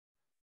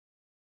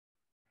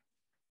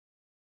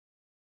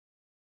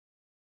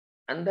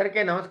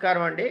అందరికీ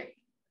నమస్కారం అండి.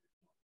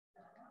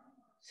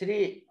 శ్రీ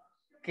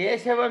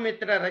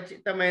కేశవమిత్ర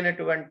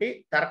రచితమైనటువంటి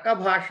తర్క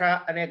భాష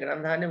అనే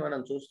గ్రంథాన్ని మనం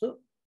చూస్తూ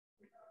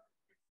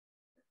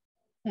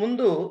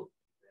ముందు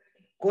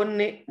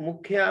కొన్ని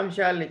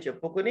ముఖ్యాంశాలని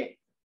చెప్పుకుని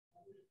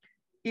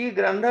ఈ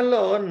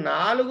గ్రంథంలో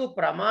 4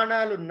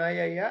 ప్రమాణాలు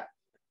ఉన్నాయ్యా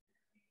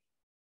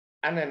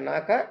అని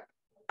అన్నాక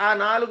ఆ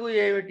 4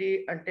 ఏమిటి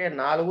అంటే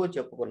 4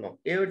 చెప్పుకున్నాం.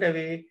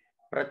 ఏమిటవి?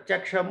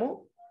 ప్రత్యక్షము,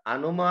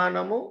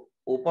 అనుమానము,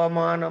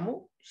 ఉపమానము,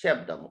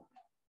 శబ్దము.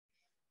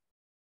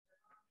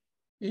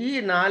 ఈ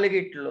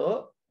 4టిలో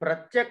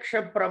ప్రత్యక్ష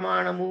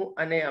ప్రమాణము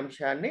అనే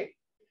అంశాన్ని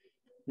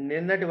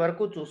నిన్నటి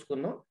వరకు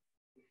చూసుకున్నాం.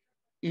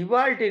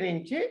 ఇవాల్టి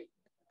నుంచి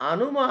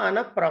అనుమాన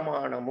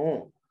ప్రమాణము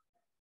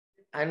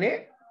అనే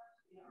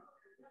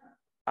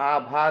ఆ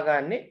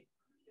భాగాన్ని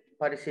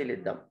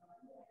పరిశీలిద్దాం.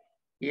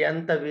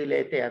 ఎంత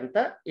వీలైతే అంత,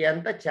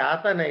 ఎంత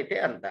చేతనైతే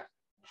అంత.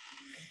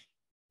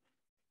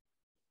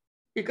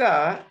 ఇక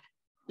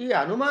ఈ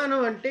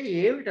అనుమానం అంటే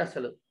ఏమిటి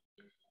అసలు?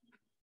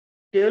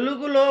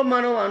 తెలుగులో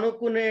మనం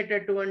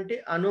అనుకునేటటువంటి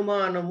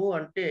అనుమానము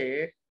అంటే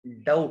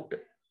డౌట్.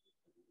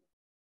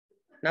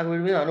 నాకు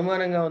వీడి మీద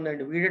అనుమానంగా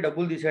ఉందండి, వీడే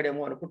డబ్బులు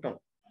తీసాడేమో అనుకుంటాం.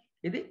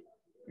 ఇది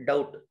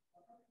డౌట్.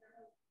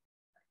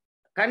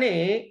 కానీ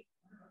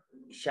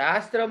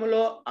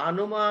శాస్త్రములో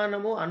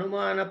అనుమానము,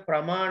 అనుమాన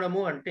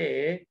ప్రమాణము అంటే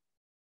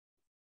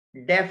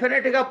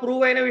డెఫినెట్గా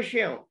ప్రూవ్ అయిన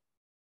విషయం.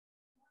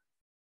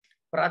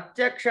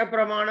 ప్రత్యక్ష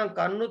ప్రమాణం,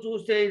 కన్ను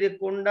చూస్తే ఇది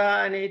కుండ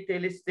అని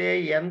తెలిస్తే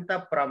ఎంత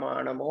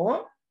ప్రమాణమో,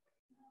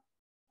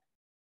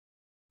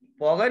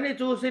 పొగని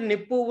చూసి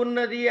నిప్పు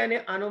ఉన్నది అని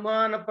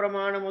అనుమాన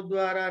ప్రమాణము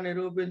ద్వారా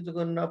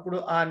నిరూపించుకున్నప్పుడు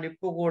ఆ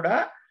నిప్పు కూడా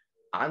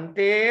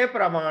అంతే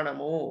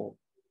ప్రమాణము.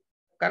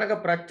 కనుక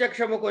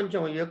ప్రత్యక్షము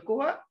కొంచెం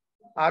ఎక్కువ,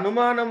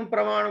 అనుమానం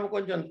ప్రమాణం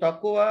కొంచెం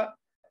తక్కువ,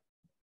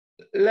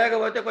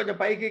 లేకపోతే కొంచెం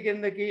పైకి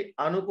కిందకి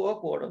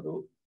అనుకోకూడదు.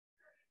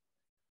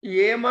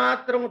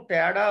 ఏమాత్రం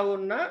తేడా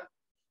ఉన్నా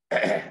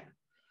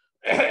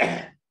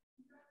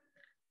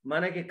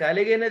మనకి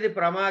కలిగినది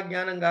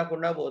ప్రమాజ్ఞానం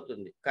కాకుండా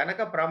పోతుంది.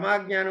 కనుక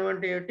ప్రమాజ్ఞానం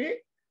అంటే ఏమిటి?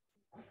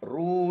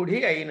 రూఢి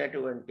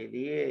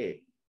అయినటువంటిది.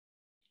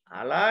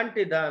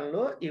 అలాంటి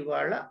దానిలో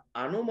ఇవాళ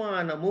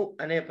అనుమానము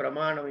అనే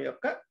ప్రమాణం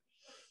యొక్క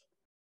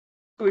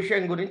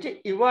విషయం గురించి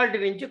ఇవాల్టి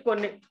నుంచి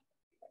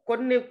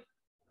కొన్ని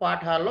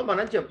పాఠాల్లో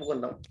మనం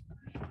చెప్పుకుందాం.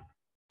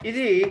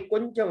 ఇది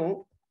కొంచెం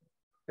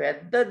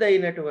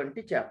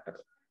పెద్దదైనటువంటి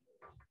చాప్టర్.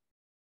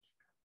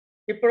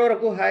 ఇప్పటి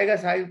వరకు హాయిగా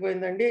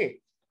సాగిపోయిందండి.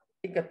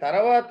 ఇంకా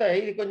తర్వాత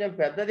ఇది కొంచెం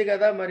పెద్దది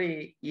కదా, మరి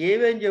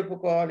ఏమేం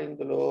చెప్పుకోవాలి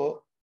ఇందులో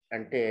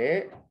అంటే,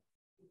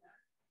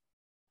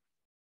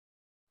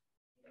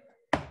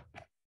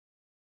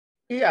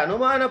 ఈ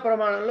అనుమాన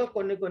ప్రమాణంలో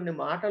కొన్ని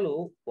మాటలు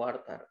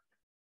వాడతారు.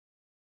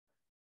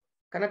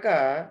 కనుక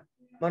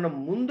మనం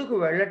ముందుకు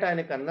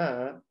వెళ్ళటానికన్నా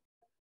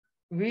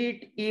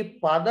ఈ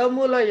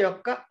పదముల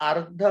యొక్క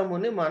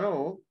అర్థముని మనం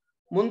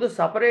ముందు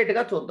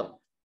సపరేట్గా చూద్దాం.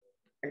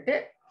 అంటే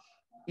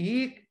ఈ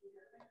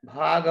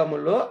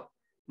భాగములో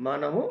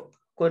మనము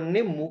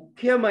కొన్ని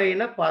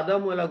ముఖ్యమైన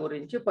పదముల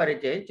గురించి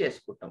పరిచయం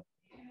చేసుకుంటాం.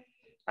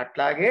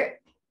 అట్లాగే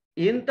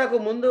ఇంతకు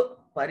ముందు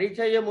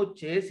పరిచయము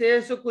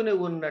చేసేసుకుని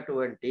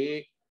ఉన్నటువంటి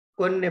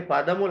కొన్ని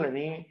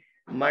పదములని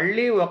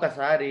మళ్ళీ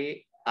ఒకసారి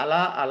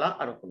అలా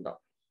అనుకుందాం.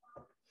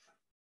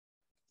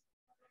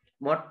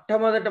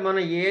 మొట్టమొదట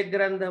మనం ఏ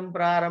గ్రంథం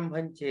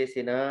ప్రారంభం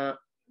చేసినా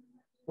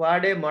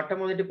వాడే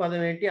మొట్టమొదటి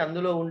పదం ఏంటి?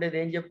 అందులో ఉండేది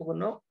ఏం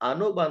చెప్పుకున్నాం?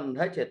 అనుబంధ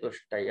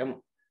చతుష్టయం.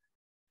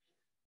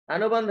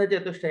 అనుబంధ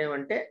చతుష్టయం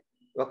అంటే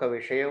ఒక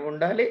విషయం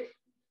ఉండాలి,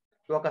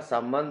 ఒక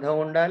సంబంధం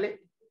ఉండాలి,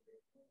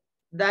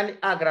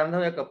 ఆ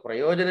గ్రంథం యొక్క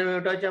ప్రయోజనం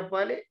ఏమిటో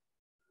చెప్పాలి,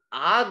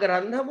 ఆ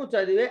గ్రంథము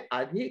చదివే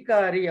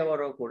అధికారి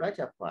ఎవరో కూడా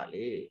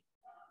చెప్పాలి.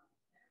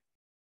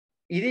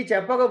 ఇది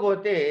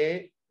చెప్పకపోతే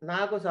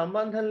నాకు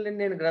సంబంధం లేని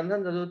నేను గ్రంథం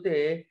చదివితే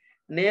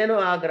నేను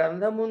ఆ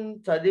గ్రంథము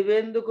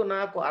చదివేందుకు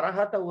నాకు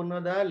అర్హత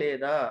ఉన్నదా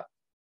లేదా?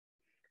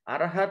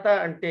 అర్హత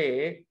అంటే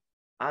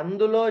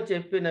అందులో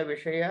చెప్పిన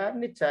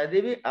విషయాన్ని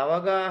చదివి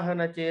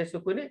అవగాహన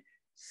చేసుకుని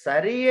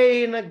సరి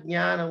అయిన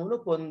జ్ఞానమును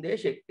పొందే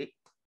శక్తి.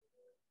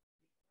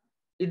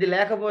 ఇది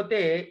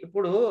లేకపోతే,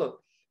 ఇప్పుడు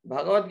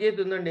భగవద్గీత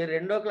ఉందండి,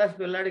 2వ క్లాస్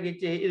పిల్లాడికి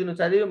ఇచ్చి ఇది నువ్వు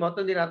చదివి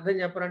మొత్తం దీని అర్థం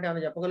చెప్పాలంటే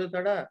ఆయన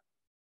చెప్పగలుగుతాడా?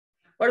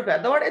 వాడు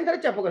పెద్దవాడైన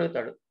తర్వాత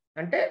చెప్పగలుగుతాడు.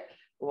 అంటే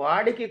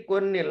వాడికి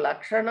కొన్ని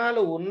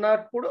లక్షణాలు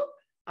ఉన్నప్పుడు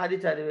అది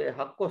చదివే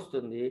హక్కు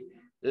వస్తుంది,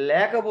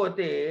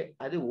 లేకపోతే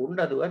అది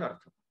ఉండదు అని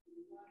అర్థం.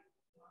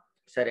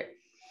 సరే,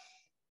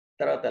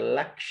 తర్వాత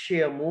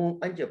లక్ష్యము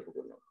అని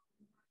చెప్పుకున్నాం.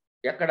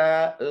 ఎక్కడ?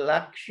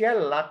 లక్ష్య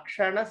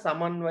లక్షణ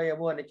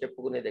సమన్వయము అని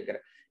చెప్పుకునే దగ్గర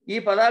ఈ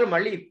పదాలు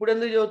మళ్ళీ ఇప్పుడు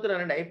ఎందుకు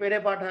చదువుతున్నానండి? అయిపోయిన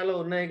పాఠాలు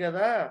ఉన్నాయి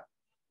కదా,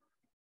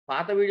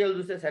 పాత వీడియోలు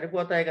చూస్తే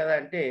సరిపోతాయి కదా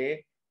అంటే,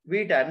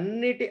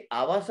 వీటన్నిటి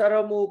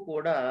అవసరము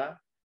కూడా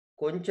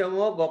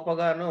కొంచెమో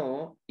గొప్పగానో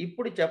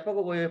ఇప్పుడు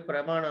చెప్పకపోయే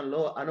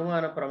ప్రమాణంలో,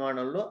 అనుమాన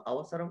ప్రమాణంలో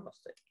అవసరం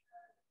వస్తాయి.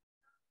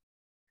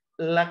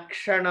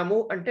 లక్షణము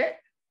అంటే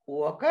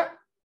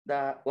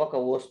ఒక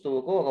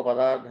వస్తువుకు, ఒక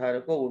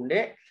పదార్థానికో ఉండే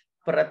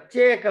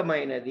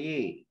ప్రత్యేకమైనది.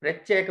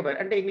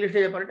 అంటే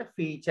ఇంగ్లీష్లో చెప్పాలంటే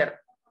ఫీచర్.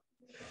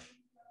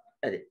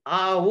 అది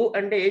ఆవు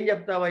అంటే ఏం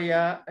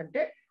చెప్తావయ్యా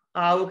అంటే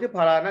ఆవుకి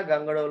ఫలానా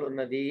గంగడోలు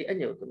ఉన్నది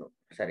అని చెబుతున్నాం.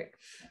 సరే,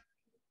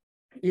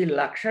 ఈ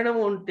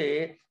లక్షణము ఉంటే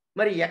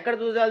మరి ఎక్కడ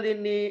చూడాలి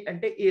దీన్ని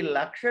అంటే, ఈ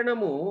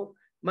లక్షణము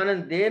మనం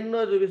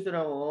దేన్నో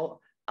చూపిస్తున్నామో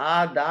ఆ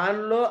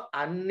దానిలో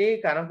అన్నీ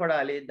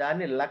కనపడాలి.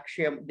 దాన్ని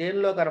లక్ష్యం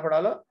దేనిలో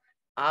కనపడాలో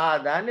ఆ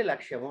దాన్ని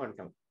లక్ష్యము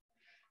అంటాం.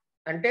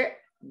 అంటే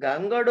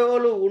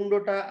గంగడోలు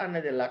ఉండుట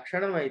అన్నది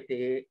లక్షణం అయితే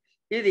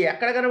ఇది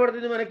ఎక్కడ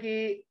కనబడుతుంది మనకి?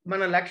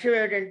 మన లక్ష్యం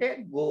ఏమిటంటే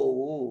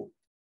గోవు.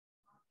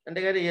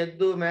 అంతేగాని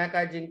ఎద్దు, మేక,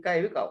 జింక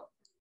ఇవి కావు.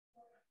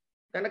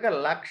 కనుక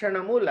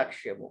లక్షణము,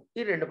 లక్ష్యము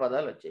ఈ 2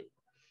 పదాలు వచ్చాయి.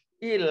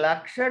 ఈ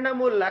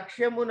లక్షణము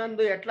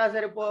లక్ష్యమునందు ఎట్లా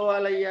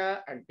సరిపోవాలయ్యా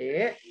అంటే,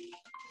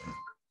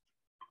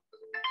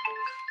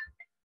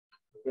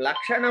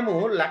 లక్షణము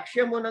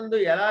లక్ష్యమునందు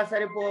ఎలా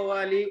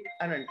సరిపోవాలి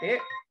అనంటే,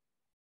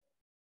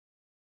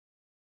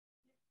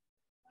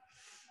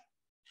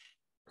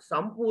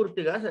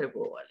 సంపూర్తిగా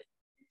సరిపోవాలి.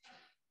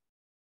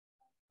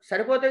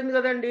 సరిపోతుంది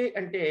కదండి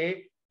అంటే,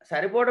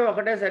 సరిపోవడం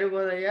ఒకటే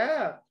సరిపోదయ్యా,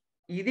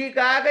 ఇది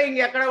కాక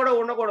ఇంకెక్కడ కూడా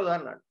ఉండకూడదు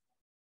అన్నాడు.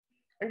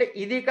 అంటే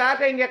ఇది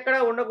కాక ఇంకెక్కడ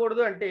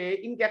ఉండకూడదు అంటే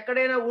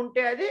ఇంకెక్కడైనా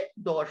ఉంటే అది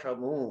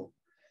దోషము.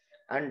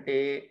 అంటే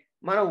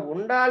మనం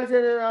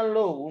ఉండాల్సిన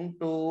దానిలో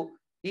ఉంటూ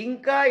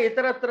ఇంకా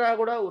ఇతరత్రా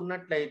కూడా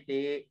ఉన్నట్లయితే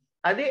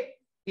అది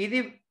ఇది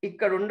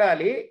ఇక్కడ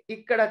ఉండాలి,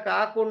 ఇక్కడ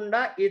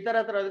కాకుండా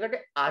ఇతరత్ర, ఎందుకంటే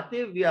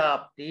అతి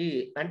వ్యాప్తి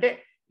అంటే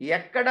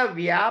ఎక్కడ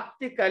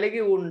వ్యాప్తి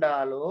కలిగి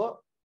ఉండాలో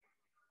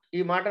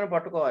ఈ మాటను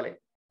పట్టుకోవాలి.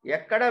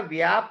 ఎక్కడ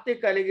వ్యాప్తి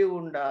కలిగి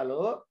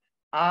ఉండాలో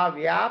ఆ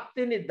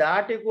వ్యాప్తిని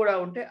దాటి కూడా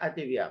ఉంటే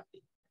అతి వ్యాప్తి.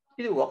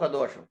 ఇది ఒక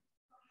దోషం.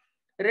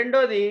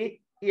 రెండోది,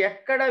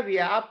 ఎక్కడ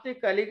వ్యాప్తి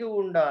కలిగి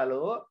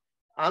ఉండాలో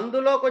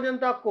అందులో కొంచెం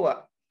తక్కువ,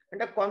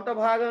 అంటే కొంత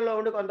భాగంలో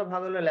ఉండి కొంత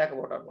భాగంలో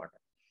లేకపోవడం అనమాట.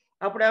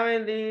 అప్పుడు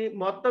ఏమైంది?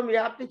 మొత్తం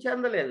వ్యాప్తి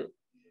చెందలేదు.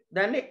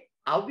 దాన్ని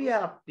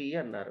అవ్యాప్తి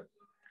అన్నారు.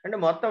 అంటే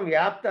మొత్తం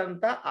వ్యాప్తి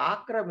అంతా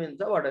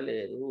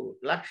ఆక్రమించబడలేదు.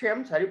 లక్ష్యం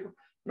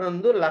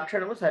నందు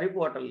లక్షణము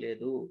సరిపోవటం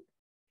లేదు.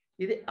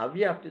 ఇది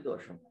అవ్యాప్తి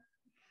దోషం.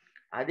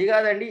 అది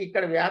కాదండి,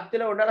 ఇక్కడ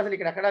వ్యాప్తిలో ఉండాలి, అసలు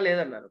ఇక్కడ ఎక్కడా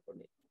లేదన్నారు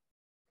కొన్ని,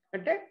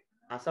 అంటే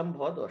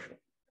అసంభవ దోషం.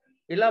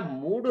 ఇలా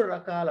 3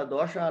 రకాల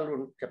దోషాలు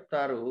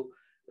చెప్తారు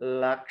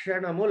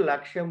లక్షణము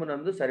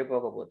లక్ష్యమునందు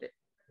సరిపోకపోతే.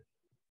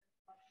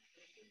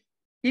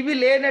 ఇవి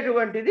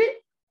లేనటువంటిది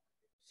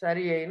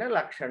సరి అయిన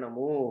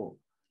లక్షణము.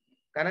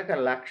 కనుక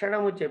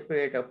లక్షణము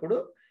చెప్పేటప్పుడు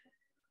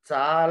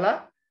చాలా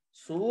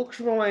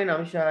సూక్ష్మమైన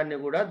అంశాన్ని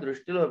కూడా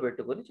దృష్టిలో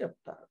పెట్టుకొని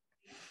చెప్తారు.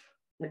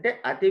 అంటే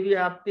అతి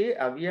వ్యాప్తి,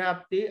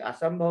 అవ్యాప్తి,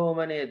 అసంభవం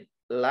అనే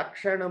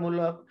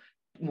లక్షణములో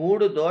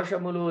 3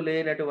 దోషములు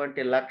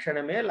లేనటువంటి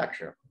లక్షణమే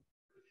లక్షణం.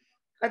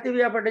 అతి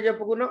వ్యాప్తి అంటే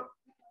చెప్పుకున్నాం,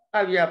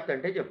 అవ్యాప్తి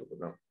అంటే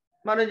చెప్పుకున్నాం.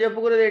 మనం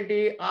చెప్పుకున్నది ఏంటి?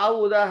 ఆవు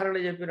ఉదాహరణ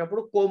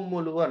చెప్పినప్పుడు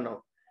కొమ్ములు అన్నాం.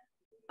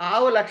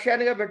 ఆవు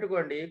లక్ష్యానిగా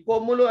పెట్టుకోండి,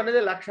 కొమ్ములు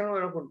అనేది లక్షణం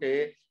అనుకుంటే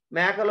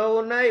మేకలో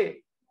ఉన్నాయి,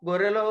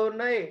 గొర్రెలో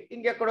ఉన్నాయి,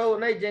 ఇంకెక్కడో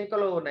ఉన్నాయి,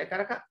 జింకలో ఉన్నాయి,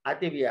 కనుక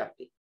అతి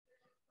వ్యాప్తి.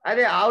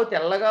 అదే ఆవు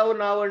తెల్లగా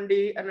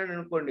ఉన్నావండి అని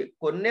అనుకోండి,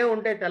 కొన్నే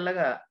ఉంటాయి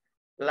తెల్లగా,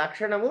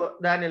 లక్షణము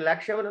దాని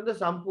లక్ష్యమునందు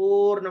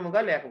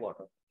సంపూర్ణముగా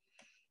లేకపోవటం.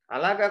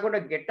 అలా కాకుండా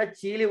గిట్ట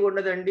చీలి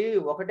ఉండదండి,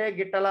 ఒకటే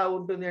గిట్టలా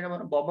ఉంటుంది అని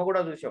మనం బొమ్మ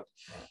కూడా చూసాం,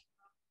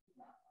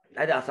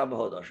 అది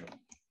అసంభవ దోషం.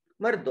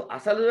 మరి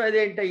అసలు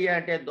అదేంటయ్యా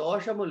అంటే,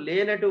 దోషము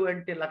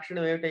లేనటువంటి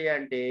లక్షణం ఏమిటయ్యా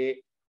అంటే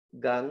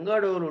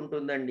గంగడోలు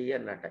ఉంటుందండి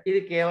అన్నట్ట.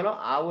 ఇది కేవలం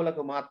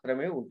ఆవులకు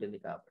మాత్రమే ఉంటుంది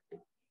కాబట్టి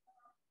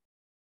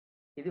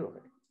ఇది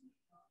ఒకటి.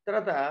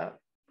 తర్వాత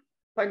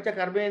పంచ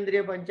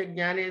కర్మేంద్రియ, పంచ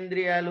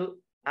జ్ఞానేంద్రియాలు,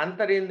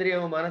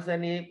 అంతరింద్రియం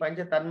మనసని, పంచ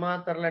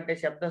తన్మాత్రలు అంటే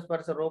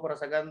శబ్దస్పర్శ రూప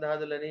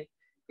రసగంధాదులని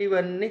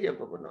ఇవన్నీ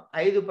చెప్పుకున్నాం.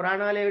 5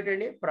 ప్రాణాలు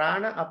ఏమిటండి?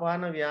 ప్రాణ,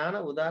 అపాన, వ్యాన,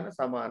 ఉదాన,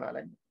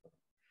 సమానాలని.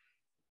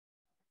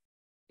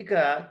 ఇక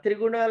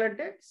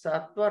త్రిగుణాలంటే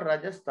సత్వ,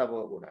 రజస్, తమో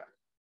గుణాలు.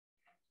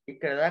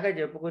 ఇక్కడ దాకా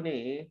చెప్పుకుని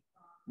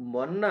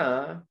మొన్న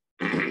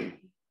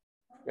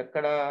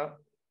ఎక్కడ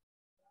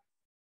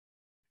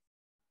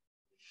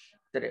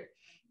సరే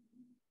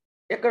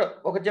ఎక్కడ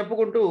ఒక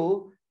చెప్పుకుంటూ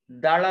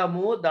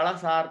దళము, దళ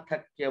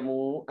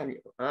సార్థక్యము అని,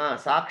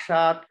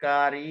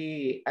 సాక్షాత్కారి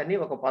అని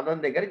ఒక పదం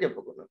దగ్గర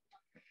చెప్పుకున్నాం.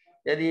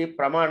 అది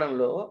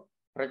ప్రమాణంలో,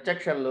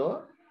 ప్రత్యక్షంలో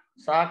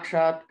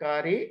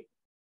సాక్షాత్కారి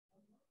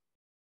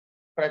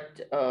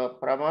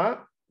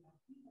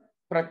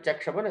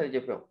ప్రత్యక్షం అని అది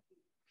చెప్పాం.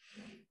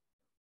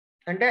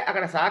 అంటే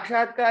అక్కడ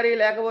సాక్షాత్కారి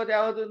లేకపోతే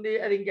ఏమవుతుంది?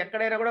 అది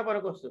ఇంకెక్కడైనా కూడా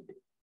పనికొస్తుంది.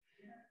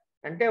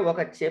 అంటే ఒక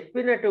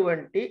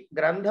చెప్పినటువంటి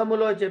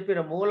గ్రంథములో చెప్పిన,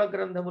 మూల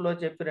గ్రంథములో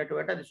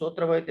చెప్పినటువంటి, అది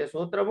సూత్రం అయితే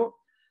సూత్రము,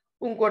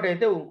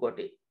 ఇంకోటైతే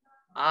ఇంకోటి,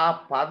 ఆ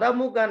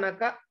పదము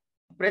గనక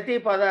ప్రతి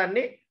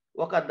పదాన్ని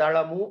ఒక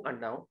దళము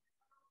అన్నాం.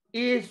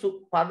 ఈ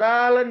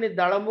పదాలని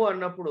దళము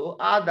అన్నప్పుడు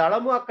ఆ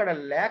దళము అక్కడ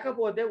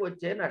లేకపోతే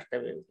వచ్చే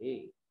నష్టం ఏమిటి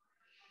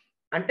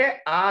అంటే,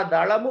 ఆ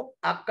దళము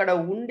అక్కడ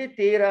ఉండి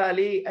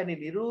తీరాలి అని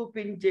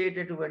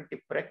నిరూపించేటటువంటి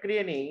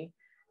ప్రక్రియని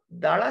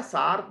దళ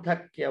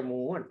సార్థక్యము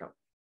అంటాం.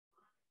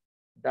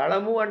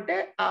 దళము అంటే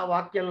ఆ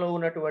వాక్యంలో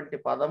ఉన్నటువంటి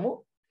పదము,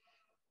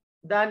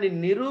 దాన్ని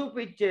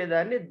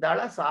నిరూపించేదాన్ని దళ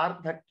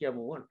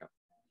సార్థక్యము అంటాం.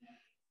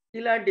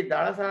 ఇలాంటి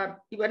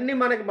ఇవన్నీ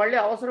మనకి మళ్ళీ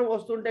అవసరం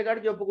వస్తుంటే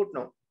కాబట్టి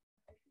చెప్పుకుంటున్నాం.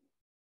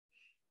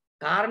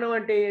 కారణం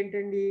అంటే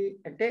ఏంటండి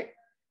అంటే,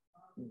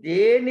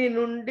 దేని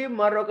నుండి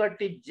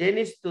మరొకటి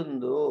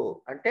జనిస్తుందో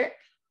అంటే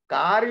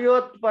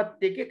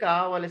కార్యోత్పత్తికి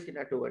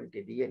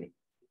కావలసినటువంటిది అని.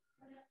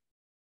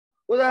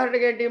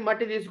 ఉదాహరణకి ఏంటి,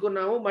 మట్టి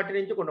తీసుకున్నాము, మట్టి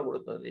నుంచి కుండ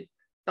పుడుతుంది.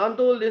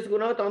 తంతువులు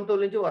తీసుకున్నాము,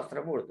 తంతువుల నుంచి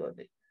వస్త్రం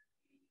పుడుతుంది.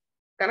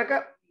 కనుక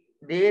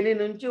దేని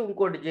నుంచి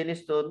ఇంకోటి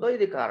జనిస్తుందో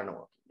ఇది కారణం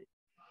అవుతుంది.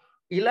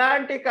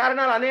 ఇలాంటి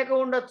కారణాలు అనేకం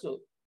ఉండొచ్చు.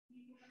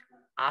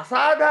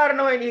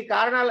 అసాధారణమైన ఈ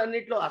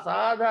కారణాలన్నింటిలో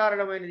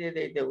అసాధారణమైనది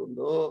ఏదైతే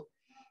ఉందో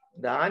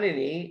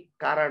దానిని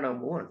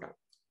కారణము అంటాం.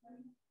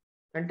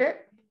 అంటే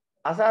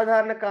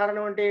అసాధారణ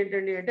కారణం అంటే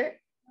ఏంటండి అంటే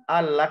ఆ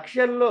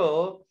లక్ష్యంలో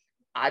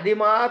అది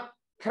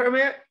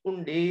మాత్రమే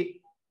ఉండి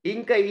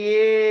ఇంకా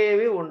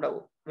ఏవి ఉండవు,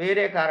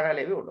 వేరే కారణాలు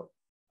ఏవి ఉండవు.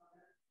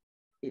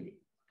 ఇది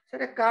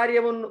సరే,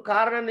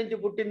 కారణం నుంచి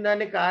పుట్టిన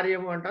దాన్ని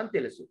కార్యము అంటాం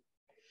తెలుసు.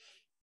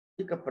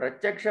 ఇక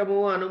ప్రత్యక్షము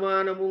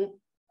అనుమానము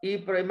ఈ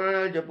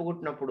ప్రమాణాలు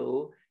చెప్పుకుంటున్నప్పుడు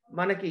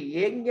మనకి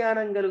ఏం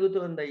జ్ఞానం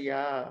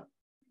కలుగుతుందయ్యా?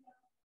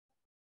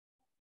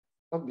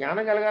 ఒక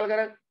జ్ఞానం కలగాలి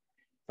కదా,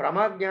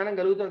 ప్రమా జ్ఞానం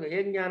కలుగుతుంది.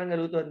 ఏం జ్ఞానం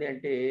కలుగుతుంది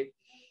అంటే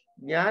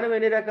జ్ఞానం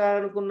ఎన్ని రకాలు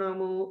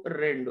అనుకున్నాము?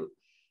 2,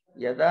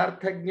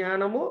 యథార్థ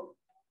జ్ఞానము,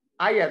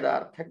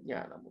 అయథార్థ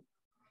జ్ఞానము.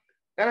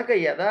 కనుక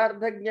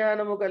యథార్థ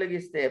జ్ఞానము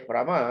కలిగిస్తే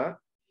భ్రమ,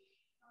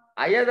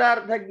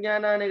 అయథార్థ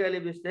జ్ఞానాన్ని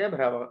కలిగిస్తే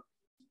భ్రమ.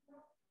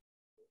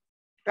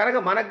 కనుక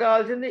మనకు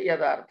కావాల్సింది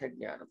యథార్థ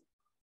జ్ఞానం.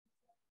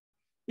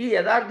 ఈ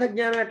యథార్థ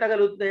జ్ఞానం ఎట్లా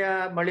కలుగుతున్నాయా?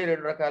 మళ్ళీ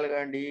 2 రకాలుగా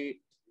అండి.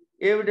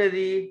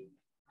 ఏమిటది?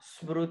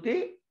 స్మృతి,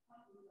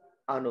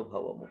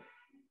 అనుభవము.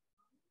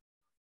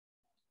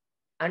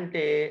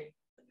 అంటే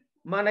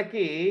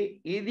మనకి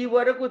ఇది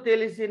వరకు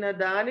తెలిసిన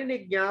దానిని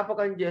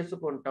జ్ఞాపకం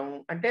చేసుకుంటాం.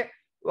 అంటే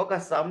ఒక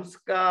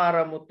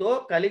సంస్కారముతో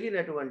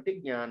కలిగినటువంటి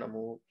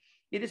జ్ఞానము,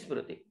 ఇది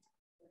స్మృతి.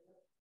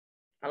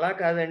 అలా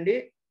కాదండి,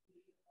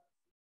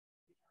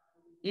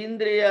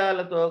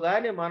 ఇంద్రియాలతో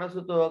గాని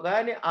మనసుతో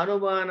గాని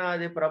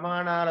అనుమానాది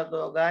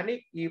ప్రమాణాలతో గాని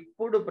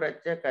ఇప్పుడు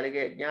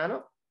కలిగే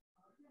జ్ఞానం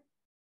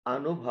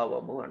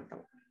అనుభవము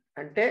అంటాం.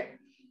 అంటే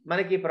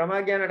మనకి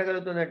ప్రమాజ్ఞానం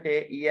ఎడగలుగుతుందంటే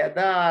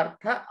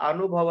యథార్థ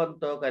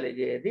అనుభవంతో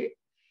కలిగేది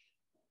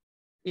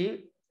ఈ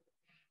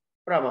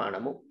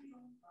ప్రమాణము.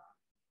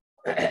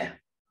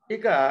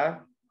 ఇక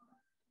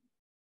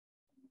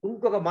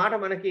ఇంకొక మాట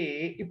మనకి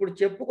ఇప్పుడు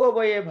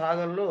చెప్పుకోబోయే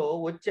భాగంలో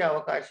వచ్చే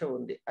అవకాశం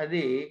ఉంది.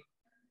 అది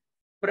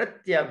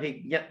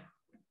ప్రత్యభిజ్ఞ.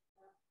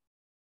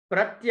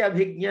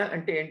 ప్రత్యభిజ్ఞ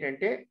అంటే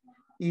ఏంటంటే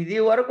ఇది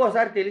వరకు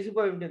ఒకసారి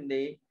తెలిసిపోయి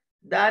ఉంటుంది,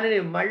 దానిని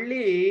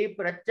మళ్ళీ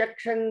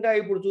ప్రత్యక్షంగా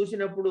ఇప్పుడు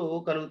చూసినప్పుడు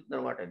కలుగుతుంది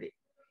అన్నమాట. అది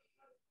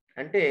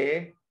అంటే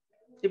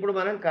ఇప్పుడు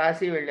మనం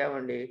కాశీ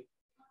వెళ్ళామండి,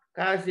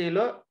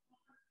 కాశీలో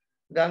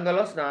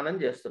గంగలో స్నానం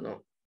చేస్తున్నాం.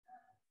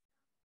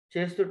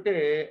 చేస్తుంటే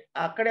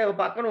అక్కడే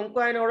పక్కన ఇంకో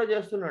ఆయన కూడా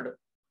చేస్తున్నాడు.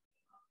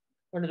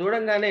 మనం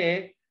చూడంగానే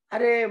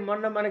అరే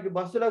మొన్న మనకి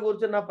బస్సులో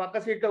కూర్చున్న పక్క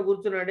సీట్లో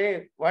కూర్చున్నాడే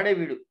వాడే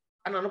వీడు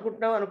అని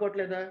అనుకుంటున్నావు,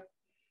 అనుకోవట్లేదా?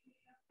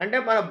 అంటే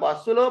మన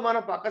బస్సులో మన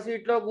పక్క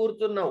సీట్లో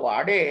కూర్చున్న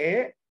వాడే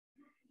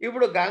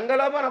ఇప్పుడు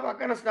గంగలో మన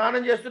పక్కన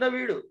స్నానం చేస్తున్న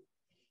వీడు.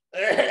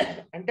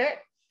 అంటే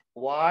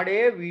వాడే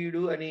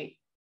వీడు అని,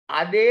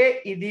 అదే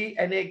ఇది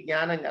అనే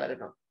జ్ఞానం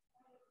కలగటం.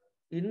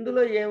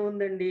 ఇందులో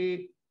ఏముందండి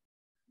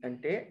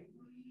అంటే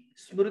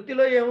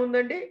స్మృతిలో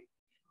ఏముందండి?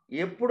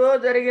 ఎప్పుడో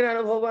జరిగిన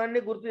అనుభవాన్ని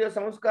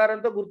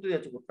సంస్కారంతో గుర్తు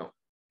తెచ్చుకుంటాం.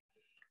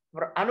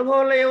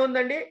 అనుభవంలో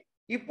ఏముందండి?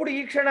 ఇప్పుడు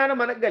ఈ క్షణాన్ని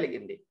మనకు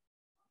కలిగింది,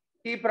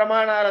 ఈ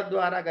ప్రమాణాల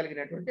ద్వారా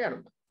కలిగినటువంటి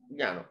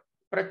జ్ఞానం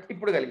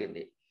ఇప్పుడు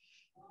కలిగింది.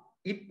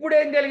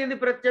 ఇప్పుడేం కలిగింది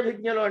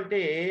ప్రత్యభిజ్ఞలో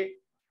అంటే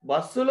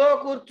బస్సులో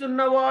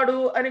కూర్చున్నవాడు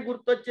అని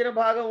గుర్తొచ్చిన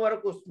భాగం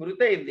వరకు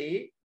స్మృతి అయింది.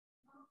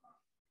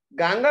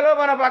 గంగలో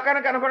మన పక్కన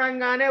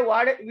కనపడంగానే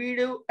వాడే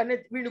వీడు అనే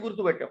వీడిని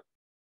గుర్తుపెట్టాం.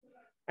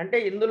 అంటే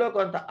ఇందులో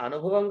కొంత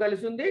అనుభవం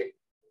కలిసి ఉంది,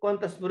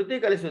 కొంత స్మృతి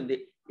కలిసి ఉంది.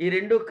 ఈ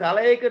 2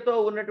 కలయికతో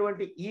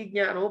ఉన్నటువంటి ఈ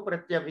జ్ఞానం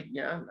ప్రత్యభిజ్ఞ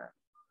అన్నారు.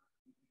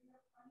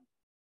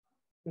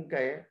 ఇంకా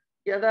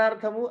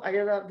యథార్థము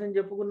అయథార్థం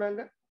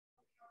చెప్పుకున్నాగా.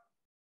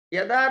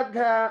 యథార్థ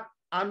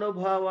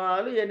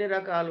అనుభవాలు ఎన్ని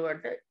రకాలు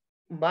అంటే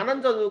మనం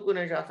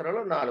చదువుకునే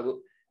శాస్త్రంలో 4: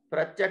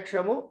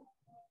 ప్రత్యక్షము,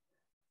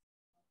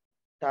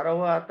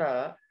 తర్వాత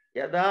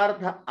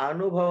యథార్థ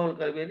అనుభవం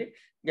కలిగేది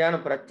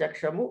జ్ఞానం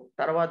ప్రత్యక్షము,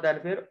 తర్వాత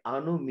దాని పేరు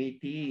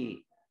అనుమితి,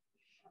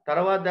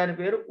 తర్వాత దాని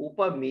పేరు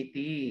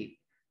ఉపమితి,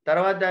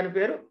 తర్వాత దాని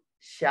పేరు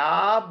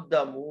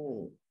శాబ్దము.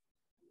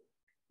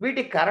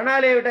 వీటి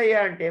కరణాలు ఏమిటయ్యా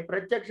అంటే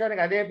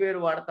ప్రత్యక్షానికి అదే పేరు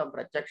వాడతాం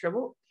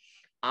ప్రత్యక్షము,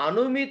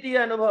 అనుమితి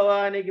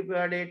అనుభవానికి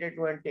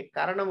పడేటటువంటి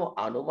కరణము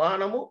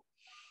అనుమానము,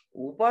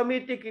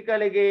 ఉపమితికి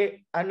కలిగే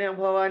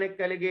అనుభవానికి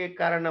కలిగే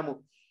కారణము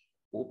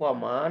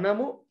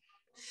ఉపమానము,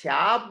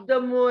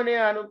 శాబ్దము అనే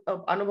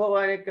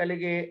అనుభవానికి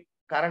కలిగే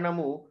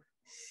కారణము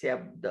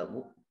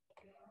శబ్దము.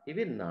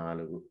 ఇవి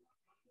 4.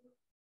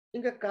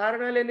 ఇంకా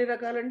కారణాలు ఎన్ని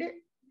రకాలండి?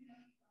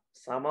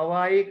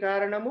 సమవాయి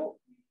కారణము,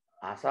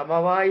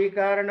 అసమవాయి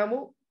కారణము,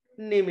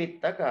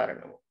 నిమిత్త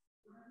కారణము.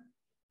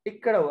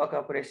 ఇక్కడ ఒక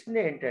ప్రశ్న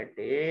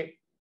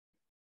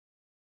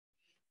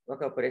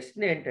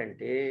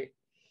ఏంటంటే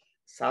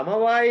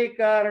సమవాయి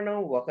కారణం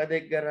ఒక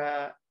దగ్గర,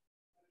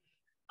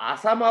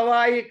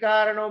 అసమవాయి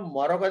కారణం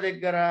మరొక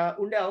దగ్గర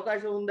ఉండే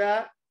అవకాశం ఉందా?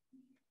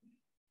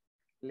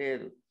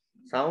 లేదు.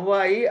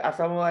 సమవాయి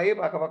అసమవాయి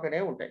పక్కపక్కనే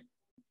ఉంటాయి.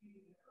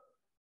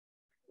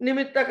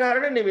 నిమిత్త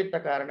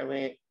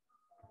కారణమే.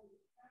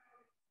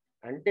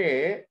 అంటే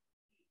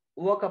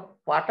ఒక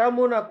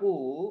పటమునకు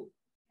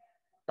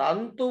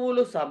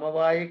తంతువులు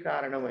సమవాయి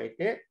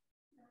కారణమైతే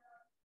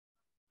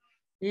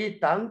ఈ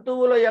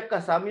తంతువుల యొక్క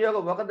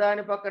సంయోగం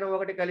ఒకదాని పక్కన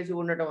ఒకటి కలిసి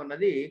ఉండటం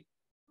అన్నది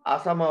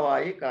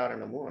అసమవాయి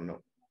కారణము అన్నాం.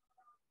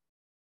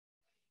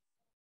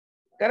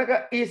 కనుక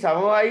ఈ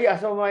సమవాయి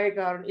అసమవాయి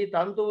కారణం, ఈ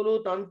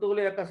తంతువుల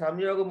యొక్క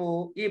సంయోగము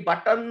ఈ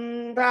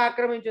బట్టంతా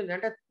ఆక్రమించింది.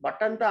 అంటే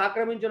బట్టంతా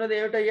ఆక్రమించున్నది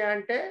ఏమిటయ్యా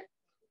అంటే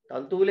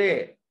తంతువులే.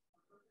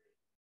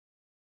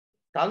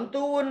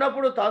 తంతువు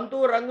ఉన్నప్పుడు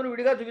తంతువు రంగును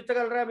విడిగా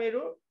చూపించగలరా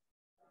మీరు?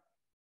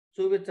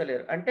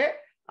 చూపించలేరు. అంటే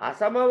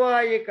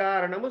అసమవాయి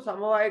కారణము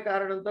సమవాయి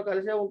కారణంతో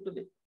కలిసే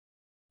ఉంటుంది.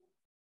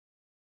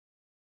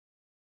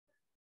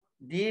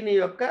 దీని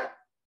యొక్క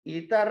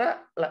ఇతర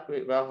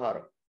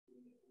వ్యవహారం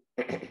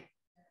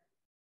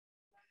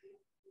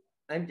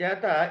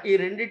అంచేత ఈ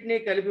రెండింటినీ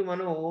కలిపి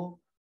మనం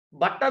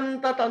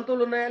బట్టంతా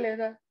తంతువులు ఉన్నాయా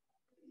లేదా,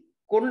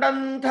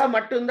 కుండంతా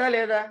మట్టి ఉందా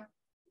లేదా,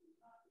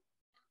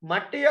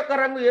 మట్టి యొక్క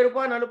రంగు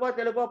ఎరుపా నలుపా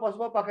తెలుపా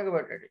పసుపా పక్కకు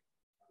పెట్టండి,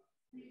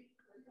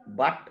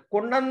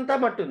 కుండంతా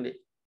మట్టి ఉంది.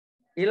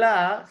 ఇలా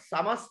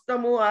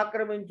సమస్తము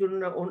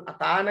ఆక్రమించున్న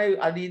తానే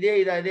అది ఇదే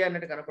ఇది అదే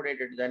అన్నట్టు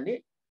కనపడేటట్టు దాన్ని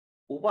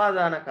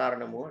ఉపాదాన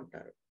కారణము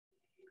అంటారు.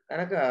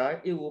 కనుక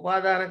ఈ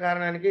ఉపాదాన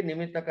కారణానికి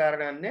నిమిత్త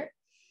కారణాన్నే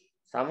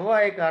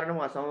సమవాయ కారణం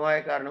అసమవాయ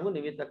కారణము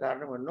నిమిత్త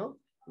కారణం అన్నో.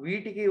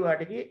 వీటికి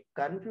వాటికి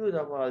కన్ఫ్యూజ్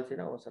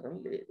అవ్వాల్సిన అవసరం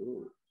లేదు.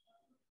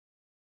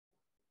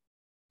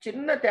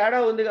 చిన్న తేడా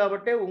ఉంది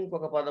కాబట్టి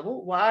ఇంకొక పదము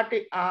వాటి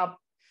ఆ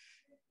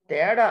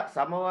తేడా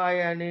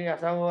సమవాయ అని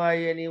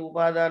అసమవాయ అని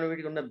ఉపాదానం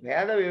వీటికి ఉన్న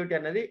భేదం ఏమిటి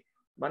అన్నది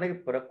మనకి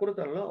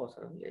ప్రకృతంలో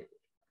అవసరం లేదు.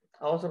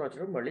 అవసరం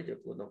వచ్చినప్పుడు మళ్ళీ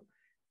చెప్పుకుందాం.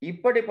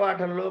 ఇప్పటి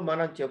పాఠంలో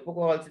మనం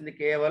చెప్పుకోవాల్సింది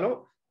కేవలం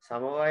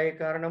సమవాయ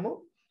కారణము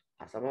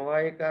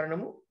అసమవాయ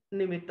కారణము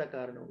నిమిత్త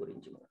కారణం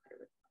గురించి మాత్రమే.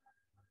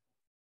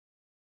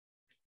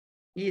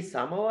 ఈ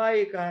సమవాయ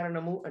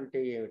కారణము అంటే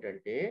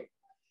ఏమిటంటే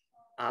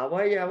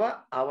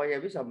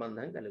అవయవి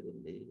సంబంధం కలిగి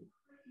ఉంది,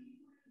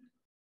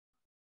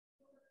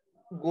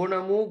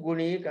 గుణము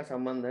గుణీక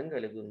సంబంధం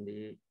కలిగి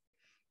ఉంది,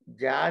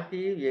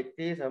 జాతి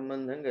వ్యక్తి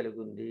సంబంధం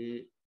కలిగి ఉంది.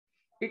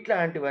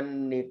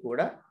 ఇట్లాంటివన్నీ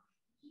కూడా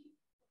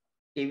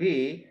ఇవి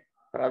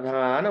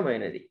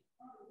ప్రధానమైనది.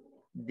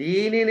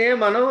 దీనినే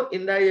మనం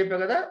ఇందాక చెప్పా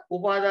కదా,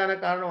 ఉపాదాన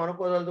కారణం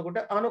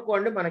అనుకోదలుచుకుంటే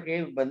అనుకోండి, మనకే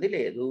ఇబ్బంది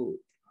లేదు.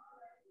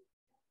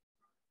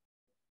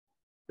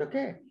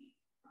 ఓకే.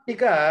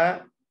 ఇక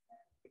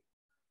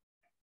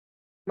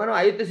మనం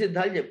 5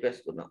 సిద్ధాలు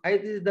చెప్పేసుకున్నాం.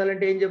 5 సిద్ధాలు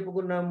అంటే ఏం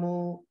చెప్పుకున్నాము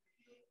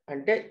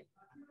అంటే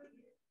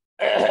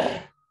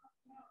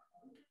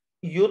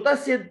యుత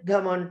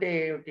సిద్ధం అంటే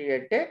ఏమిటి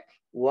అంటే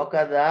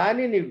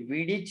ఒకదానిని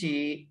విడిచి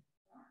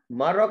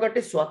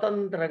మరొకటి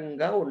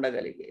స్వతంత్రంగా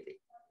ఉండగలిగేది.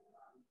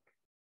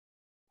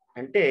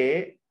 అంటే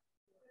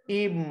ఈ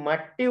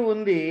మట్టి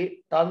ఉంది,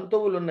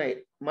 తంతువులు ఉన్నాయి.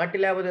 మట్టి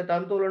లేకపోతే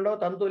తంతువులు ఉండవు,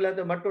 తంతువులు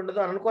లేకపోతే మట్టి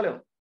ఉండదు అని అనుకోలేము.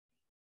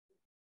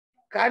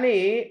 కానీ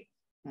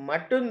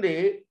మట్టి ఉంది,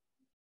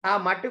 ఆ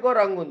మట్టికో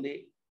రంగు ఉంది,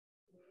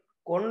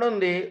 కొండ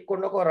ఉంది,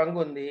 కొండకో రంగు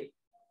ఉంది.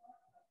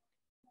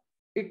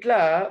 ఇట్లా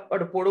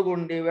వాడు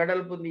పొడుగుండి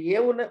వెడల్పు ఉంది,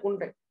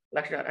 ఉంటాయి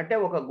లక్షణాలు. అంటే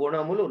ఒక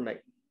గుణములు ఉన్నాయి.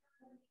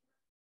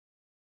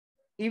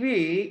 ఇవి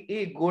ఈ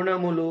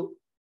గుణములు,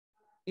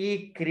 ఈ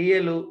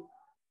క్రియలు,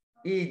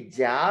 ఈ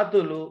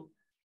జాతులు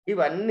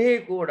ఇవన్నీ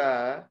కూడా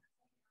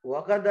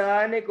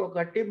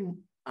ఒకదానికొకటి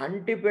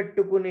అంటి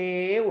పెట్టుకునే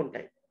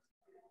ఉంటాయి.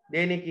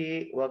 దేనికి?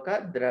 ఒక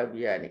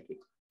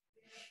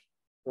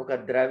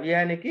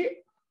ద్రవ్యానికి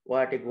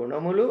వాటి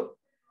గుణములు,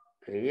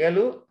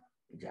 క్రియలు,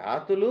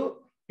 జాతులు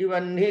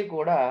ఇవన్నీ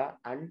కూడా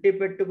అంటి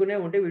పెట్టుకునే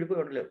ఉంటే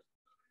విడిపోయి ఉండలేవు.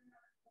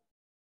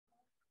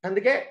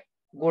 అందుకే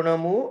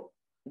గుణము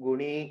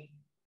గుణి,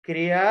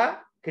 క్రియ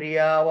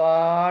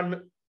క్రియావాన్,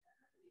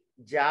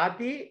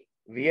 జాతి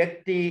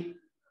వ్యక్తి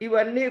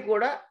ఇవన్నీ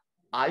కూడా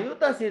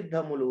అయుత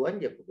సిద్ధములు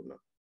అని చెప్పుకున్నాం.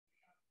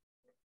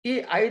 ఈ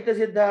అయుత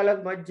సిద్ధాల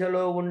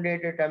మధ్యలో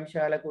ఉండేటటువంటి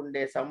అంశాలకు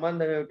ఉండే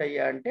సంబంధం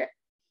ఏమిటయ్యా అంటే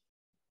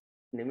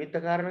నిమిత్త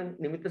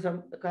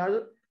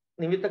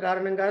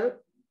కారణం కాదు,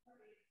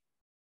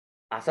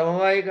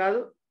 అసమవాయి కాదు,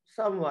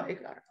 సమవాయి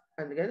కారణం.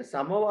 అందుకని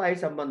సమవాయి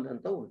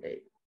సంబంధంతో ఉంటాయి.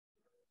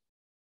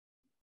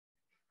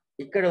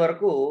 ఇక్కడి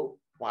వరకు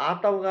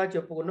పాతవుగా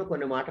చెప్పుకున్న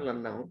కొన్ని మాటలు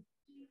అన్నాము.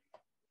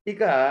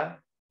 ఇక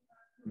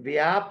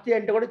వ్యాప్తి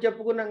అంటే కూడా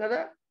చెప్పుకున్నాం కదా,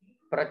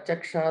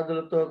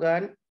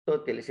 ప్రత్యక్షాదులతో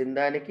తెలిసిన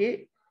దానికి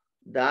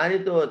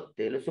దానితో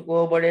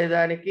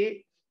తెలుసుకోబడేదానికి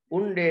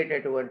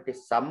ఉండేటటువంటి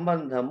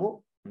సంబంధము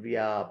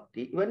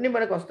వ్యాప్తి. ఇవన్నీ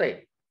మనకు వస్తాయి.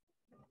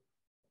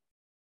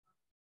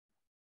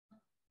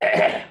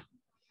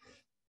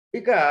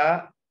 ఇక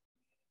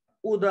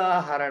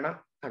ఉదాహరణ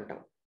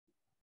అంటాం.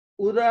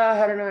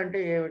 ఉదాహరణ అంటే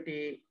ఏమిటి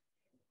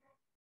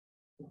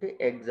అంటే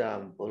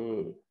ఎగ్జాంపుల్.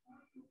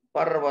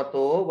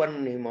 పర్వతో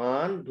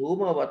వన్నిమాన్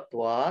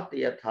ధూమవత్వాత్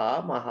యథా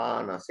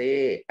మహానసే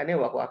అనే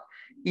ఒక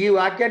ఈ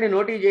వాక్యాన్ని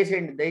నోటీస్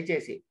చేసేయండి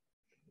దయచేసి.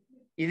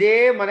 ఇదే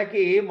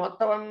మనకి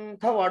మొత్తం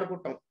అంతా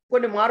వాడుకుంటాం.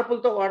 కొన్ని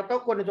మార్పులతో వాడతాం,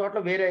 కొన్ని చోట్ల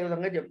వేరే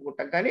విధంగా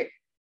చెప్పుకుంటాం. కానీ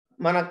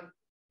మన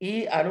ఈ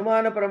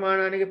అనుమాన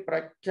ప్రమాణానికి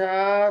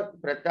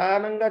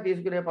ప్రధానంగా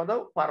తీసుకునే పదం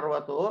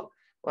పర్వతో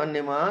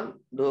వన్యమాన్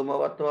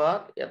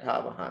ధూమవత్వాత్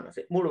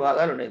యథామహానసి. 3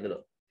 భాగాలు ఉన్నాయి ఇందులో.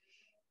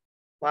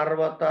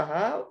 పర్వత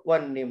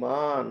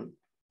వన్యమాన్,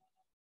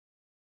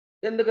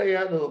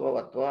 ఎందుకయ్యా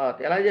ధూమవత్వాత్,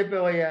 ఎలా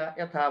చెప్పావయ్యా,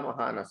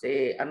 యథామహానసే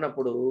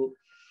అన్నప్పుడు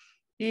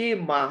ఈ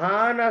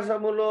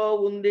మహానసములో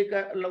ఉంది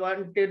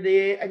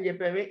వంటిదే అని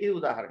చెప్పామే, ఇది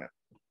ఉదాహరణ.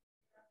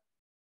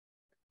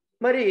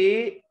 మరి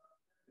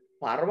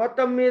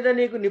పర్వతం మీద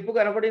నీకు నిప్పు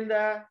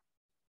కనపడిందా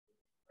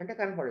అంటే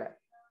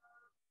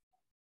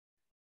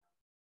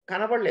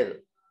కనపడలేదు,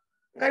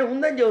 కానీ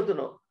ఉందని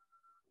చెబుతున్నావు.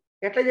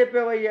 ఎట్లా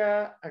చెప్పావయ్యా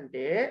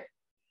అంటే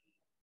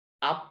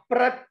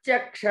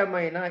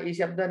అప్రత్యక్షమైన, ఈ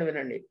శబ్దాన్ని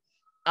వినండి,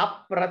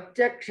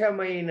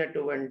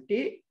 అప్రత్యక్షమైనటువంటి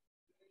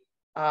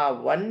ఆ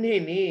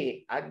వన్నిని,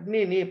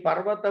 అగ్నిని,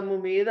 పర్వతము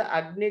మీద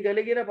అగ్ని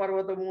కలిగిన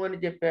పర్వతము అని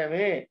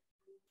చెప్పామే,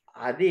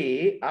 అది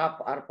ఆ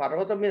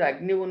పర్వతం మీద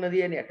అగ్ని ఉన్నది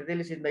అని ఎట్లా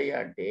తెలిసిందయ్యా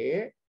అంటే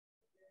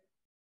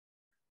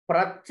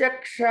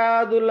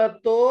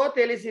ప్రత్యక్షాదులతో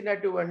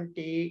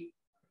తెలిసినటువంటి,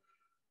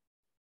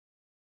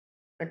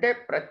 అంటే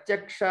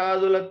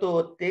ప్రత్యక్షాదులతో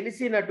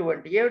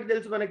తెలిసినటువంటి, ఏమిటి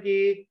తెలుసు మనకి,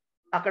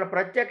 అక్కడ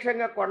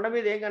ప్రత్యక్షంగా కొండ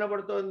మీద ఏం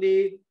కనపడుతోంది,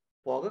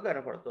 పొగ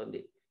కనపడుతోంది.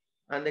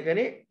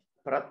 అందుకని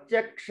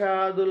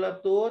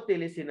ప్రత్యక్షాదులతో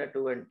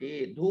తెలిసినటువంటి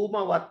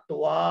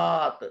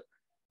ధూమవత్వాత్,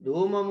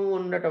 ధూమము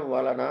ఉండటం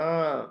వలన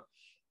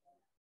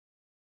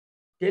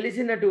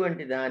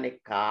తెలిసినటువంటి దాని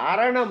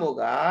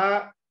కారణముగా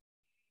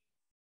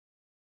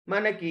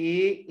మనకి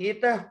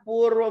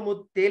ఇతఃపూర్వము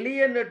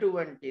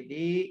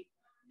తెలియనటువంటిది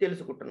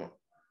తెలుసుకుంటున్నాం.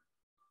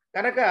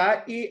 కనుక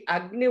ఈ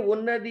అగ్ని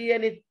ఉన్నది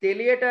అని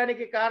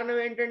తెలియటానికి కారణం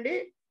ఏంటండి,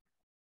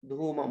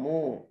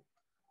 ధూమము.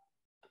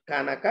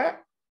 కనుక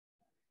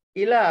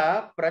ఇలా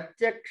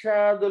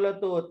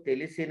ప్రత్యక్షాదులతో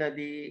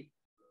తెలిసినది,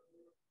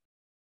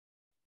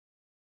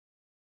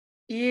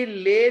 ఈ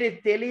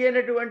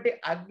తెలియనటువంటి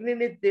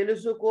అగ్నిని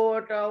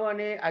తెలుసుకోవటం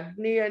అనే,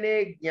 అగ్ని అనే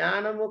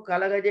జ్ఞానము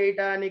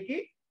కలగజేయటానికి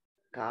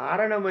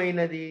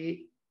కారణమైనది.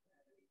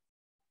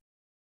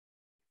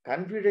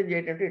 కన్ఫ్యూజన్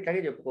చేయటంటే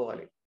ఇట్లాగే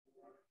చెప్పుకోవాలి.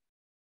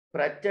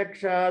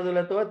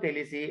 ప్రత్యక్షాదులతో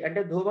తెలిసి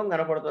అంటే ధూమం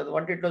కనపడుతుంది,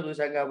 వంటిట్లో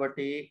చూసాం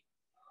కాబట్టి.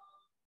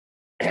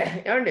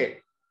 ఏమండి,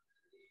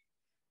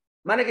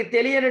 మనకి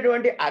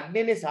తెలియనటువంటి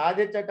అగ్నిని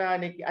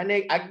సాధించటానికి అనే,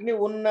 అగ్ని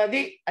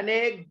ఉన్నది అనే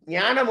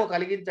జ్ఞానము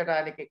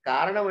కలిగించటానికి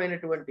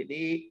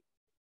కారణమైనటువంటిది,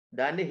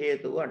 దాన్ని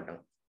హేతువు అంటాం.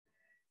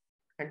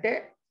 అంటే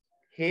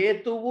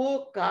హేతువు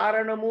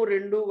కారణము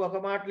రెండు ఒక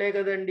మాటలే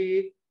కదండి.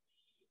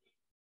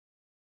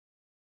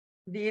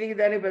 దీనికి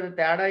దానికి పెద్ద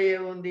తేడా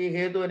ఏముంది,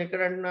 హేతు అని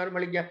ఇక్కడ అంటున్నారు,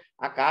 మళ్ళీ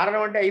ఆ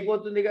కారణం అంటే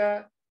అయిపోతుందిగా,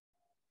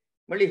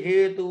 మళ్ళీ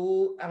హేతువు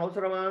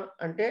అవసరమా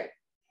అంటే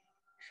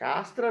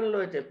శాస్త్రంలో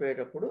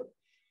చెప్పేటప్పుడు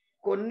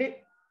కొన్ని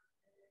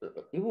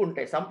ఇవి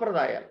ఉంటాయి,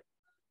 సంప్రదాయాలు.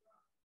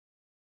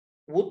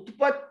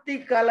 ఉత్పత్తి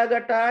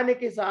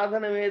కలగటానికి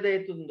సాధనం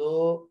ఏదైతుందో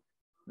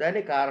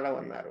దాని కారణం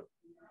అన్నారు.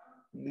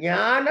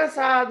 జ్ఞాన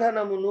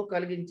సాధనమును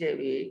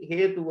కలిగించేవి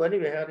హేతు అని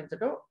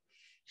వ్యవహరించడం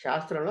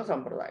శాస్త్రంలో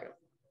సంప్రదాయం.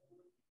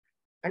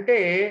 అంటే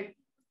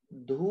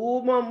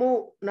ధూమము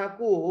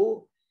నాకు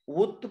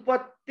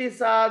ఉత్పత్తి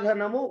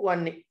సాధనము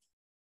వన్ని,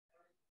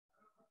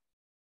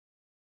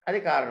 అది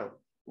కారణం.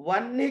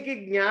 వన్నికి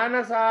జ్ఞాన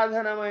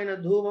సాధనమైన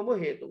ధూమము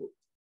హేతువు.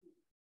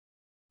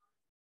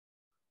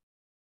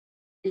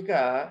 ఇక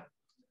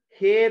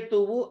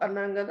హేతువు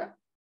అన్నాం కదా,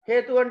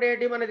 హేతు అంటే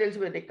ఏంటి మనకు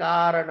తెలిసిపోయింది,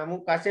 కారణము.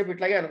 కాసేపు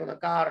ఇట్లాగే అనుకుందాం,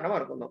 కారణం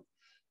అనుకుందాం.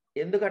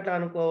 ఎందుకు అట్లా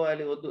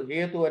అనుకోవాలి, వద్దు,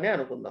 హేతు అనే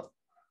అనుకుందాం.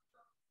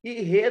 ఈ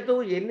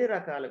హేతువు ఎన్ని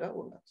రకాలుగా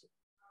ఉండొచ్చు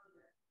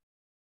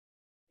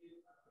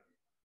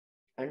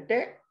అంటే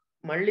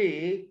మళ్ళీ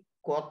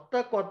కొత్త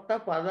కొత్త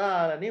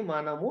పదాలని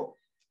మనము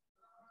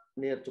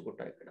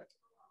నేర్చుకుంటాం. ఇక్కడ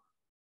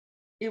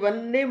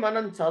ఇవన్నీ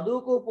మనం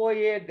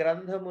చదువుకుపోయే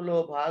గ్రంథములో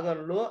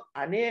భాగంలో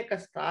అనేక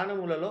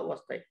స్థానములలో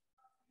వస్తాయి.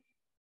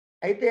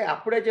 అయితే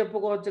అప్పుడే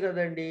చెప్పుకోవచ్చు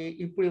కదండి,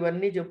 ఇప్పుడు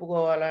ఇవన్నీ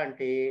చెప్పుకోవాలా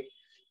అంటే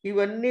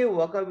ఇవన్నీ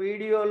ఒక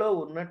వీడియోలో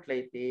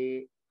ఉన్నట్లయితే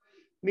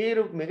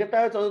మీరు మిగతా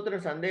చదువుతున్న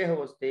సందేహం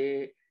వస్తే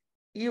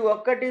ఈ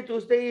ఒక్కటి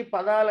చూస్తే ఈ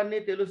పదాలన్నీ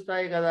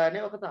తెలుస్తాయి కదా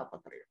అనే ఒక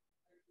తాపత్రయం,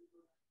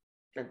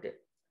 అంతే.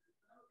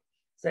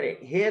 సరే,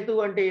 హేతు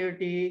అంటే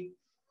ఏమిటి,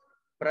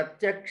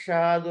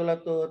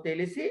 ప్రత్యక్షాదులతో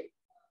తెలిసి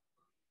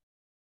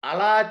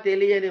అలా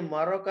తెలియని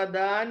మరొక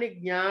దాని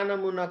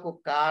జ్ఞానమునకు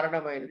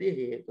కారణమైనది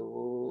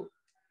హేతువు.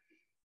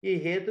 ఈ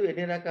హేతు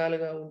ఎన్ని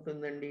రకాలుగా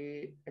ఉంటుందండి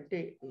అంటే,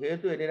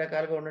 హేతు ఎన్ని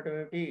రకాలుగా ఉండటం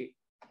ఏమిటి,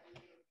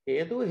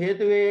 హేతు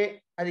హేతువే,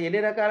 అది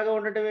ఎన్ని రకాలుగా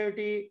ఉండటం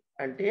ఏమిటి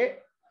అంటే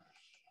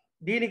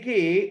దీనికి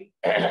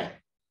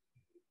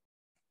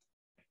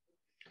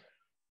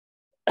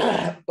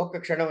ఒక్క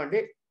క్షణం అండి.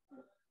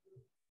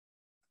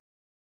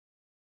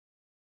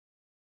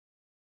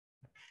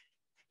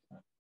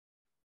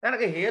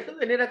 కనుక హేతు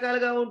ఎన్ని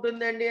రకాలుగా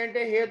ఉంటుందండి అంటే,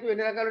 హేతు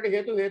ఎన్ని రకాలు అంటే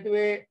హేతు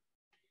హేతువే.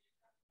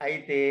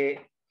 అయితే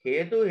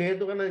హేతు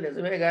హేతు అన్నది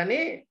నిజమే కానీ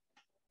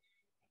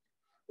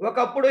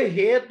ఒకప్పుడు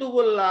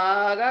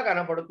హేతువులాగా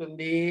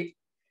కనపడుతుంది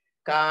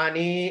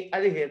కానీ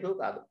అది హేతు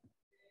కాదు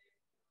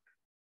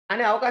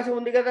అనే అవకాశం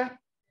ఉంది కదా.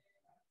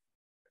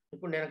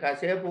 ఇప్పుడు నేను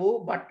కాసేపు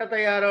బట్ట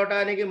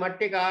తయారవటానికి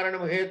మట్టి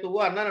కారణం హేతువు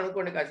అన్నాను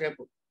అనుకోండి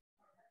కాసేపు.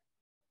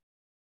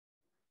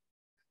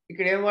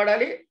 ఇక్కడ ఏం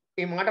వాడాలి?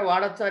 ఈ మాట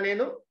వాడచ్చా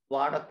నేను?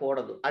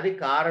 వాడకూడదు. అది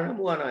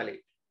కారణము అనాలి.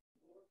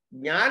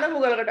 జ్ఞానము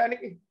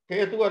కలగడానికి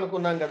హేతువు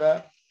అనుకున్నాం కదా.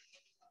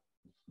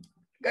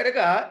 కనుక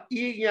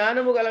ఈ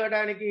జ్ఞానము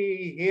కలగడానికి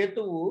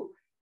హేతువు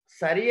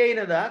సరి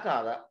అయినదా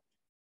కాదా?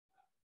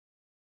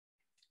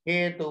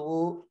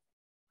 హేతువు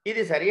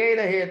ఇది సరి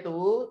అయిన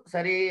హేతువు,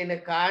 సరి అయిన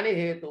కాని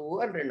హేతువు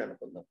అని రెండు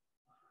అనుకుందాం.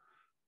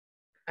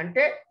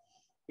 అంటే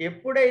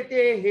ఎప్పుడైతే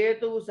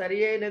హేతువు సరి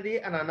అయినది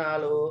అని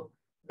అనాలో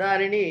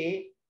దానిని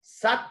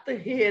సత్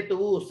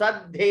హేతువు,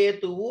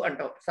 సద్ధేతువు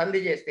అంటాం. సంధి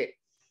చేస్తే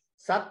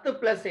సత్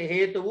ప్లస్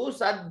హేతువు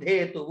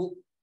సద్ధేతువు.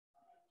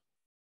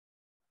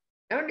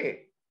 ఏమండి?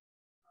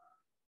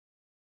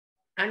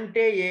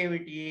 అంటే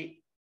ఏమిటి?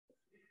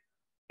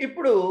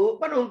 ఇప్పుడు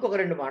మనం ఇంకొక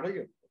రెండు మాటలు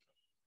చెప్పుకుంటాం.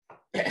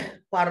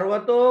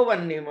 పర్వతో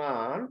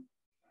వన్యమాన్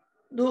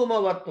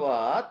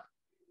ధూమవత్వాత్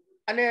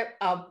అనే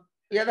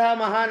యథా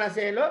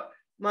మహానశేలో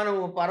మనం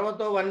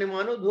పర్వతో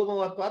వన్యమాను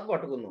ధూమవత్వాత్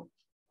పట్టుకుందాం.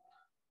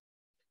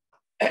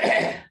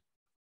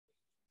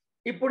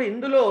 ఇప్పుడు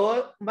ఇందులో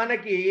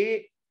మనకి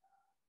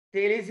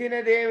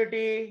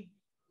తెలిసినదేమిటి?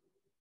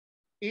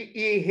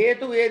 ఈ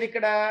హేతు ఏది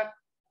ఇక్కడ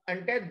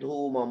అంటే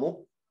ధూమము.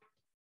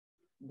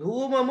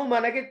 ధూమము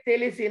మనకి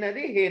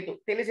తెలిసినది హేతు,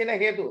 తెలిసిన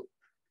హేతు.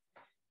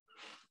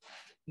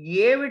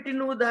 ఏమిటి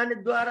నువ్వు దాని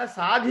ద్వారా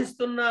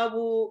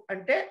సాధిస్తున్నావు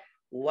అంటే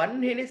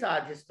వన్నిని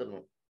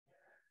సాధిస్తున్నావు.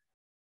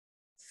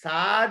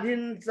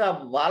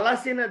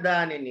 సాధించవలసిన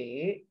దానిని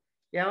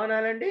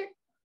ఏమనాలండి?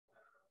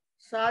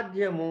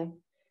 సాధ్యము.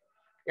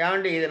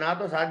 ఏమండి ఇది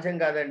నాతో సాధ్యం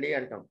కాదండి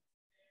అంటాం.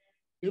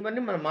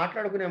 ఇవన్నీ మనం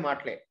మాట్లాడుకునే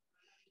మాటలే.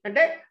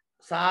 అంటే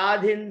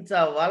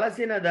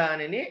సాధించవలసిన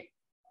దానిని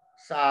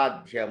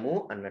సాధ్యము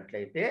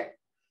అన్నట్లయితే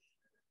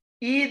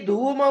ఈ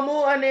ధూమము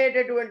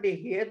అనేటటువంటి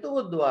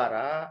హేతువు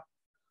ద్వారా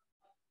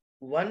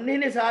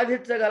వన్నిని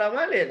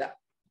సాధించగలమా లేదా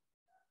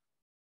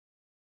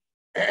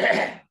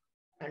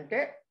అంటే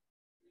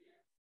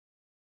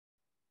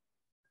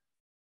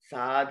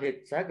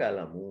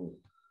సాధించగలము.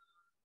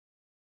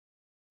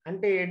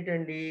 అంటే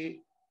ఏంటండి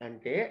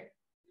అంటే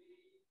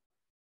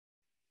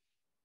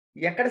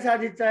ఎక్కడ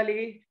సాధించాలి?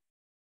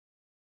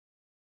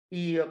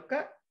 ఈ యొక్క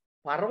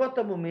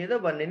పర్వతము మీద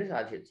వన్నిని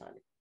సాధించాలి.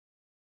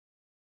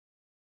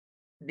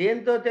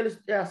 దేంతో తెలుసు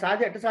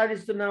ఎట్లా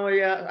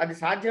సాధిస్తున్నావయ్యా? అది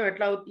సాధ్యం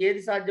ఎట్లా అవుతుంది?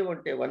 ఏది సాధ్యం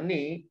అంటే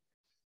వన్నీ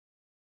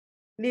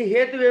నీ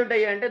హేతు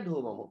ఏమిటయ్యా అంటే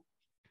ధూమము.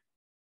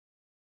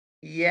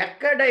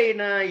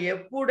 ఎక్కడైనా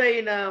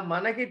ఎప్పుడైనా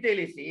మనకి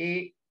తెలిసి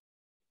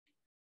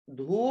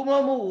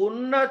ధూమము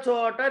ఉన్న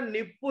చోట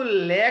నిప్పు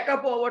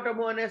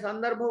లేకపోవటము అనే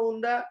సందర్భం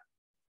ఉందా?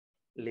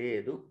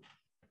 లేదు.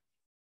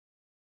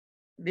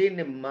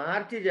 దీన్ని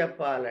మార్చి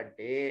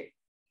చెప్పాలంటే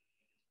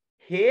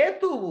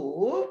హేతువు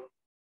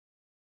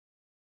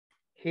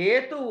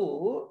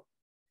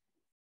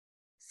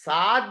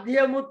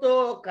సాధ్యముతో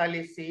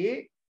కలిసి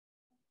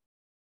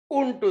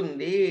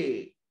ఉంటుంది.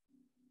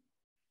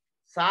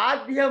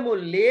 సాధ్యము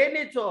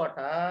లేని చోట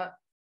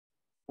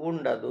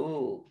ఉండదు.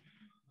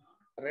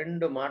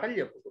 రెండు మాటలు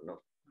చెప్పుకున్నాం.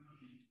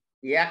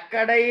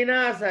 ఎక్కడైనా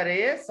సరే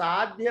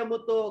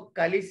సాధ్యముతో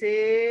కలిసే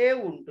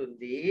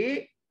ఉంటుంది.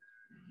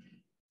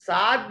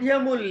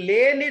 సాధ్యము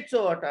లేని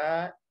చోట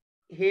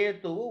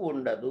హేతువు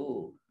ఉండదు.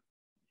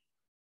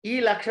 ఈ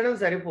లక్షణం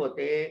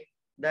సరిపోతే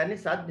దాన్ని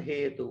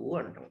సద్హేతువు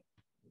అంటాం.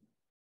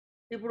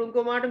 ఇప్పుడు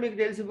ఇంకో మాట మీకు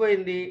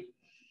తెలిసిపోయింది.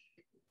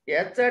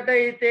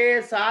 ఎచ్చటైతే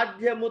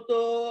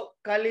సాధ్యముతో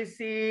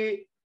కలిసి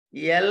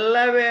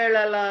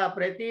ఎల్లవేళలా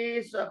ప్రతి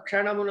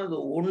క్షణమునదు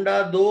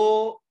ఉండదో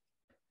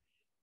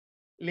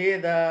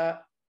లేదా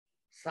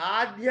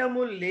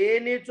సాధ్యము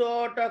లేని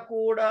చోట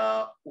కూడా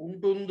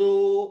ఉంటుందో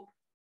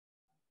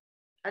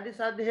అది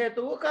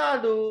సద్హేతువు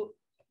కాదు.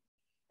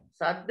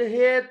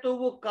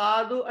 సద్హేతువు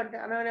కాదు అంటే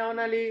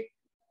ఏమనాలి?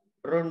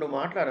 రెండు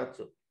మాటలు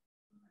అనొచ్చు.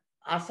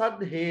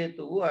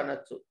 అసద్హేతువు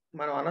అనొచ్చు.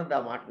 మనం అనొద్దు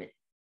ఆ మాటని.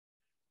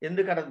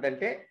 ఎందుకు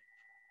అనొద్దంటే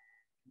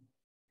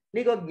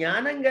నీకు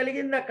జ్ఞానం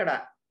కలిగింది, అక్కడ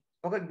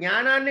ఒక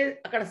జ్ఞానాన్ని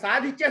అక్కడ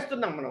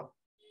సాధించేస్తున్నాం మనం.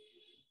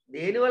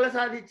 దేనివల్ల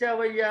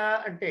సాధించావయ్యా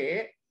అంటే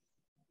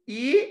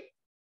ఈ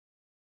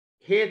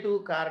హేతువు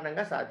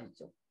కారణంగా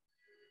సాధించాం.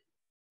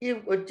 ఈ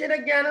వచ్చిన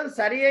జ్ఞానం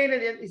సరి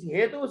అయినది,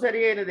 హేతువు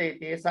సరి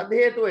అయినదైతే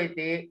సద్హేతు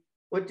అయితే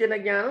వచ్చిన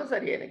జ్ఞానం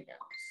సరి అయిన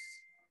జ్ఞానం.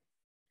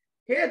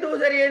 హేతువు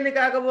సరి అయింది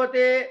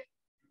కాకపోతే,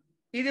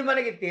 ఇది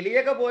మనకి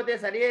తెలియకపోతే,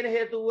 సరి అయిన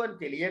హేతువు అని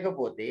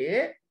తెలియకపోతే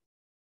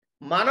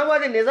మనం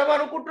అది నిజం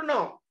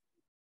అనుకుంటున్నాం.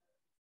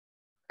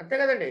 అంతే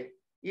కదండి.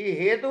 ఈ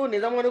హేతువు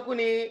నిజం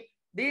అనుకుని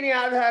దీని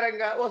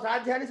ఆధారంగా ఓ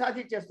సాధ్యాన్ని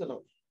సాధించేస్తున్నాం.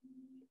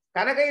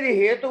 కనుక ఇది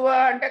హేతువా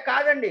అంటే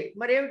కాదండి.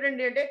 మరి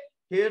ఏమిటండి అంటే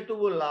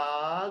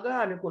హేతువులాగా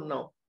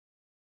అనుకున్నాం.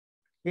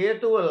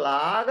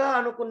 హేతువులాగా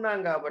అనుకున్నాం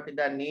కాబట్టి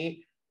దాన్ని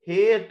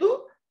హేతు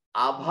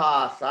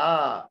అభాస,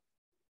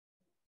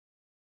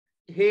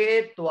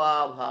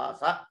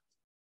 హేత్వాభాస,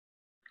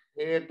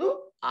 హేతు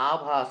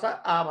ఆభాస,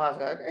 ఆభాస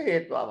అంటే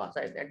హేత్వాభాస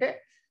అంటే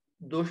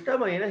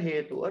దుష్టమైన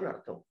హేతు అని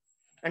అర్థం.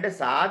 అంటే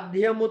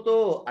సాధ్యముతో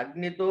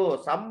అగ్నితో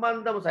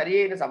సంబంధం సరి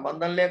అయిన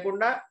సంబంధం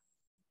లేకుండా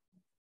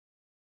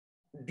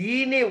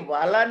దీని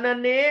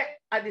వలననే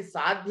అది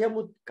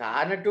సాధ్యము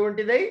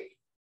కానటువంటిదై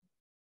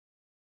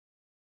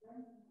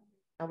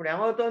అప్పుడు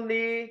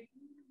ఏమవుతుంది?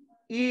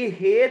 ఈ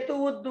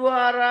హేతువు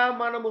ద్వారా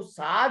మనము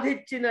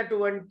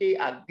సాధించినటువంటి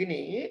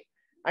అగ్ని,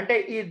 అంటే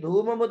ఈ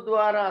ధూమము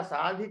ద్వారా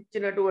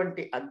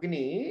సాధించినటువంటి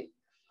అగ్ని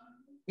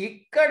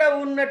ఇక్కడ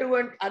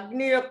ఉన్నటువంటి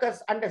అగ్ని యొక్క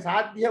అంటే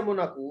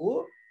సాధ్యమునకు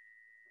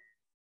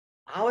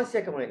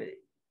ఆవశ్యకమైనది.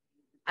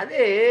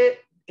 అదే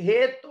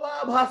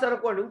హేత్వాభాస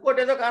అనుకోండి.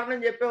 ఇంకోటి ఏదో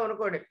కారణం చెప్పాము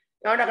అనుకోండి,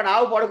 ఏమంటే అక్కడ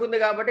ఆవు పడుకుంది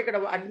కాబట్టి ఇక్కడ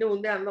అగ్ని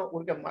ఉంది అన్నాం,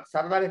 ఊరికే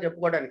సరదాగా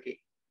చెప్పుకోవడానికి.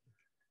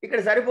 ఇక్కడ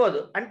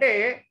సరిపోదు. అంటే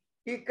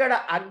ఇక్కడ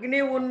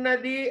అగ్ని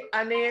ఉన్నది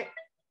అనే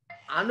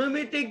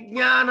అనుమితి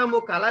జ్ఞానము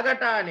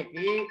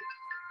కలగటానికి,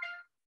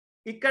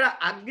 ఇక్కడ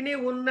అగ్ని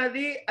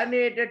ఉన్నది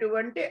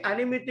అనేటటువంటి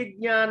అనిమితి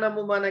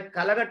జ్ఞానము మనకు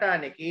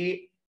కలగటానికి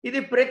ఇది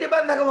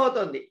ప్రతిబంధకం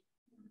అవుతుంది.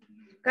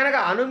 కనుక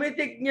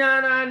అనుమితి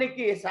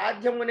జ్ఞానానికి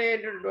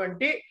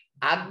సాధ్యమనేటటువంటి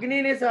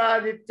అగ్నిని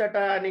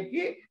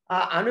సాధించటానికి ఆ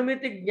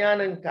అనుమితి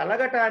జ్ఞానం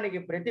కలగటానికి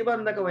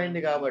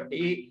ప్రతిబంధకమైంది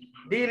కాబట్టి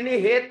దీనిని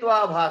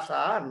హేత్వాభాస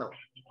అన్నాం.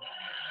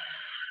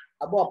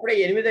 అబ్బో అప్పుడే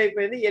 8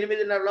 అయిపోయింది.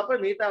 8:30 లోపల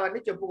మిగతావన్నీ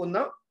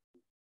చెప్పుకుందాం.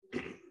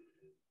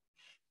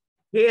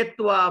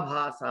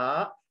 హేత్వాభాస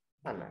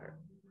అన్నాడు.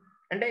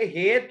 అంటే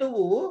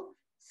హేతువు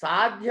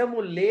సాధ్యము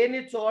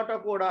లేని చోట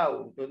కూడా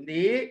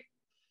ఉంటుంది,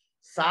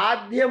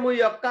 సాధ్యము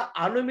యొక్క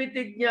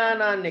అనుమితి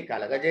జ్ఞానాన్ని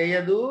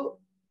కలగజేయదు.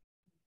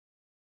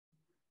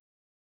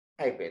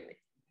 అయిపోయింది.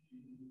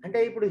 అంటే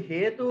ఇప్పుడు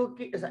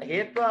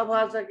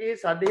హేత్వాభాసకి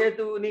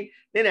సద్హేతువుని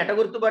నేను ఎట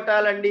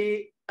గుర్తుపట్టాలండి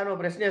అని ఒక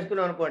ప్రశ్న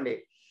వేసుకున్నాం అనుకోండి.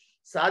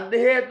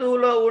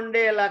 సద్హేతువులో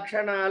ఉండే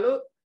లక్షణాలు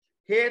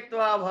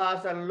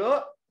హేత్వాభాసంలో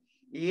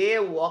ఏ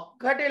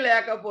ఒక్కటి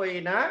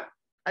లేకపోయినా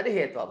అది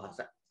హేత్వాభాస.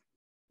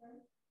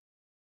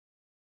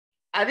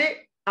 అది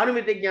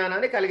అనుమితి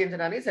జ్ఞానాన్ని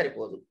కలిగించడానికి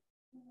సరిపోదు.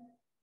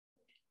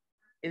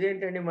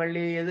 ఇదేంటండి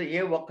మళ్ళీ ఏదో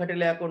ఏ ఒక్కటి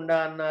లేకుండా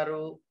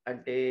అన్నారు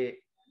అంటే,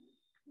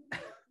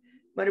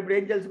 మరి ఇప్పుడు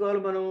ఏం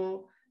తెలుసుకోవాలి మనం?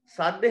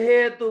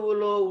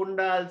 సద్హేతువులో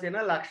ఉండాల్సిన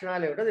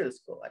లక్షణాలు ఏమిటో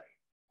తెలుసుకోవాలి.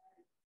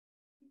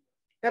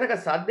 కనుక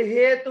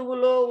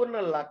సద్హేతువులో ఉన్న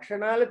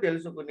లక్షణాలు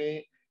తెలుసుకుని,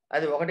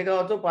 అది 1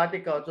 కావచ్చు, 5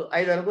 కావచ్చు,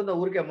 5 అనుకుందాం,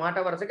 ఊరికే మాట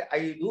వరుసకి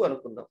 5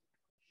 అనుకుందాం.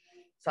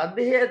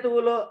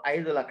 సద్హేతువులో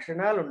 5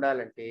 లక్షణాలు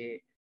ఉండాలంటే,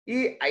 ఈ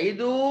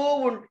 5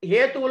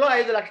 హేతువులో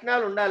 5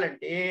 లక్షణాలు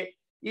ఉండాలంటే,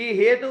 ఈ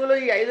హేతువులో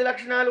ఈ 5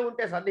 లక్షణాలు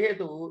ఉంటే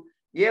సద్హేతువు,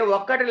 ఏ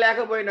ఒక్కటి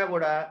లేకపోయినా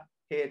కూడా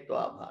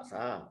హేత్వాభాస.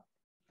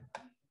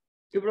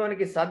 ఇప్పుడు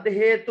మనకి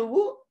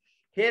సద్హేతువు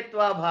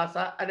హేత్వాభాస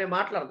అనే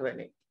మాటలు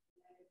అర్థమైనాయి.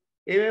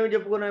 ఏమేమి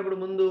చెప్పుకున్నాం ఇప్పుడు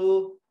ముందు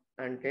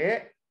అంటే,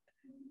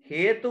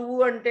 హేతువు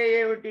అంటే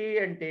ఏమిటి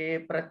అంటే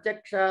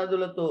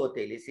ప్రత్యక్షాదులతో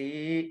తెలిసి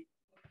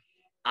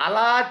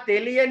అలా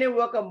తెలియని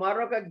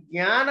మరొక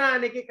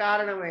జ్ఞానానికి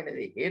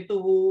కారణమైనది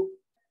హేతువు.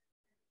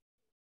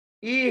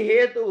 ఈ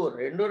హేతువు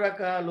 2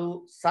 రకాలు.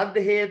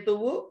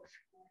 సద్హేతువు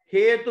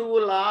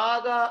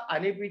హేతువులాగా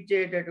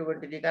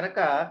అనిపించేటటువంటిది కనుక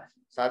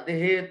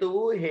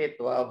సద్హేతువు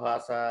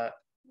హేత్వాభాస.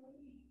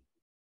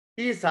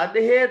 ఈ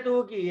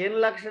సద్హేతువుకి ఏం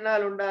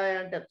లక్షణాలు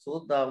ఉన్నాయంటే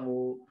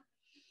చూద్దాము.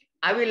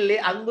 అవి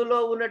అందులో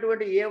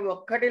ఉన్నటువంటి ఏ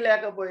ఒక్కటి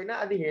లేకపోయినా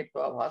అది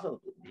హేత్వాభాస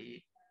అవుతుంది.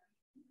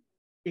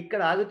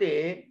 ఇక్కడ ఆగితే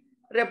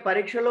రేపు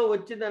పరీక్షలో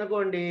వచ్చింది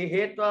అనుకోండి,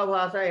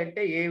 హేత్వాభాస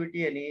అంటే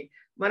ఏమిటి అని.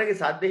 మనకి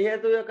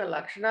సద్హేతు యొక్క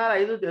లక్షణాలు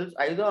 5 తెలుసు,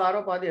 5, 6,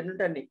 10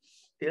 ఎన్నింటన్ని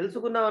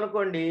తెలుసుకున్నాం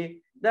అనుకోండి,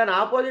 దాని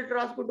ఆపోజిట్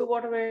రాసుకుంటూ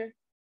పోవటమే.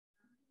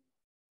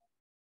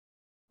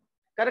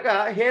 కనుక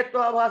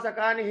హేత్వాభాస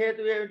కాని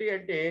హేతు ఏమిటి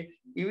అంటే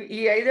ఈ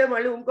 5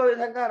 మళ్ళీ ఇంకో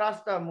విధంగా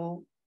రాస్తాము,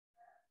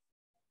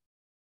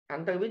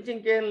 అంతకు మించి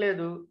ఇంకేం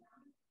లేదు.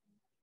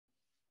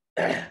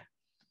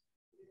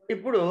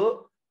 ఇప్పుడు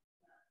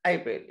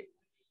అయిపోయింది.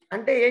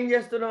 అంటే ఏం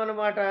చేస్తున్నాం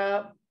అన్నమాట,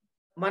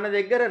 మన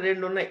దగ్గర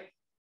 2 ఉన్నాయి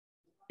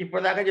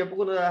ఇప్పటిదాకా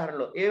చెప్పుకున్న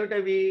ఉదాహరణలో.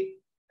 ఏమిటవి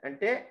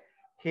అంటే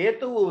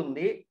హేతువు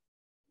ఉంది,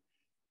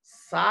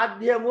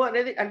 సాధ్యము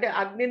అనేది అంటే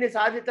అగ్నిని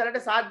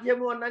సాధించాలంటే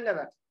సాధ్యము అన్నాం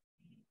కదా.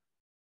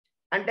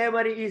 అంటే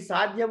మరి ఈ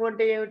సాధ్యము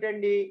అంటే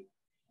ఏమిటండి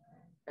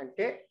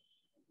అంటే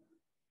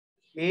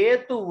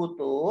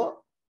హేతువుతో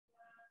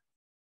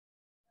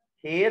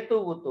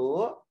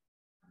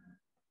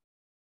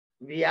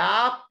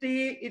వ్యాప్తి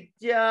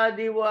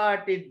ఇత్యాది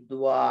వాటి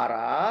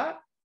ద్వారా,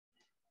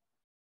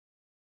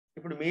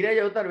 ఇప్పుడు మీరే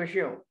చెబుతారు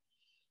విషయం,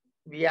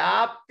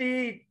 వ్యాప్తి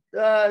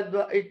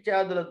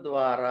ఇత్యాదుల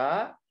ద్వారా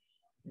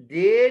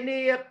దేని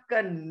యొక్క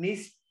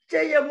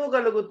నిశ్చయము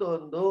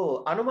కలుగుతోందో,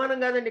 అనుమానం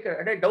కాదండి ఇక్కడ,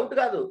 అంటే డౌట్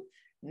కాదు,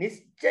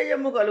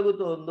 నిశ్చయము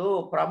కలుగుతోందో,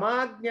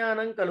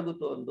 ప్రమాజ్ఞానం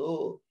కలుగుతోందో,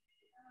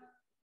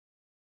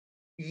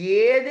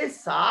 ఏది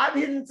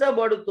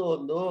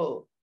సాధించబడుతోందో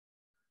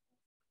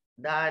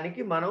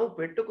దానికి మనం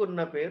పెట్టుకున్న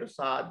పేరు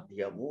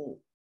సాధ్యము.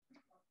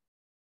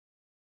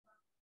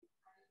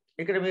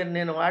 ఇక్కడ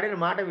నేను వాడిన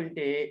మాట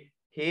వింటే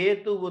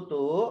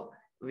హేతువుతో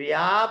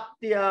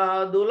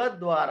వ్యాప్త్యాదుల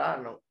ద్వారా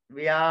అన్నాం.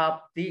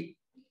 వ్యాప్తి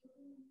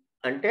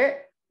అంటే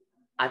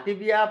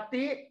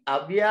అతివ్యాప్తి,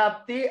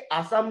 అవ్యాప్తి,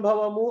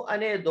 అసంభవము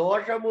అనే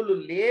దోషములు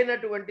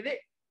లేనటువంటిది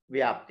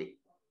వ్యాప్తి.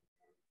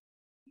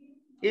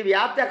 ఈ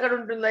వ్యాప్తి ఎక్కడ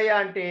ఉంటుందయ్యా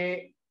అంటే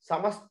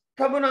సమస్త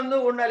మొత్తమునందు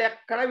ఉండాలి,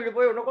 ఎక్కడా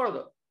విడిపోయి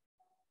ఉండకూడదు.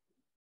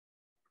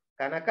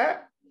 కనుక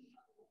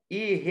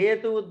ఈ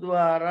హేతువు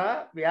ద్వారా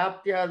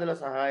వ్యాప్త్యాదుల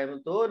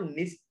సహాయంతో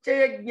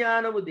నిశ్చయ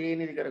జ్ఞానము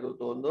దేనిది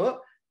కలుగుతుందో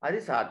అది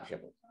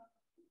సాధ్యము.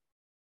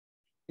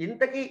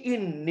 ఇంతకీ ఈ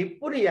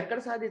నిప్పుని ఎక్కడ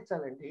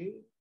సాధించాలండి?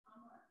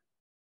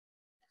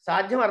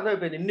 సాధ్యం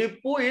అర్థమైపోయింది.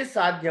 నిప్పు ఈ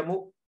సాధ్యము,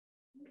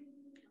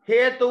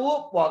 హేతువు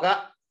పొగ.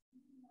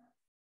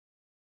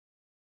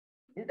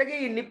 ఇంతకీ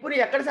ఈ నిప్పుని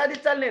ఎక్కడ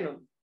సాధించాలి నేను?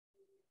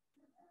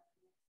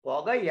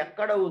 పొగ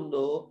ఎక్కడ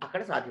ఉందో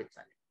అక్కడ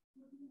సాధించాలి.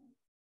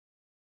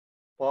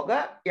 పొగ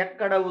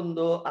ఎక్కడ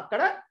ఉందో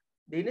అక్కడ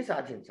దీన్ని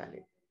సాధించాలి.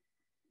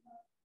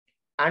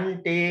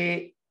 అంటే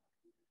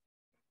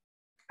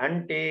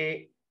అంటే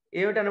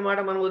ఏమిటన్నమాట?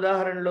 మన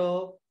ఉదాహరణలో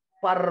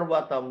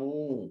పర్వతము.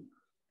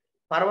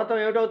 పర్వతం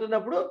ఏమిటవుతుంది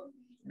అప్పుడు?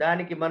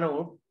 దానికి మనం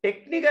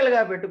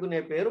టెక్నికల్గా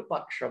పెట్టుకునే పేరు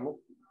పక్షము.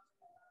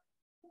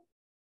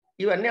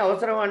 ఇవన్నీ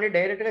అవసరమా అండి?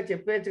 డైరెక్ట్గా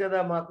చెప్పేయచ్చు కదా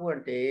మాకు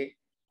అంటే,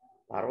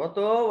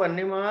 పర్వతో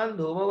వన్యమాన్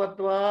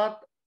ధూమవత్వాత్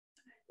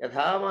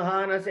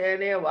యథామహానసే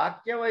అనే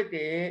వాక్యం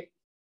అయితే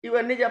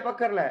ఇవన్నీ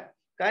చెప్పక్కర్లే.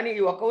 కానీ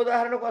ఈ ఒక్క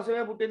ఉదాహరణ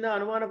కోసమే పుట్టిందా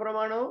అనుమాన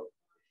ప్రమాణం?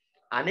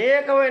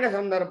 అనేకమైన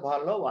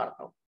సందర్భాల్లో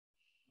వాడతాం.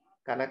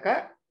 కనుక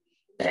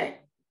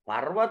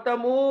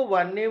పర్వతము,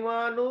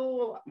 వన్యమాను,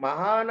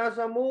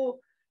 మహానసము,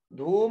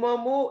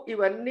 ధూమము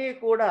ఇవన్నీ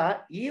కూడా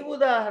ఈ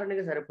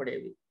ఉదాహరణకి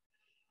సరిపడేవి.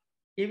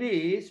 ఇవి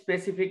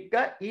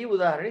స్పెసిఫిక్గా ఈ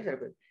ఉదాహరణకి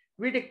సరిపడేవి.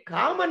 వీటి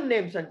కామన్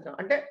నేమ్స్ అంటాం.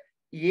 అంటే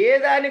ఏ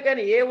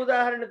దానికని ఏ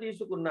ఉదాహరణ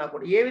తీసుకున్నా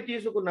కూడా, ఏవి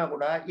తీసుకున్నా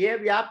కూడా, ఏ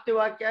వ్యాప్తి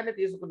వాక్యాన్ని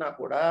తీసుకున్నా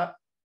కూడా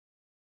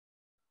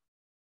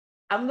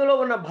అందులో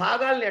ఉన్న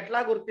భాగాలను ఎట్లా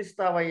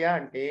గుర్తిస్తావయ్యా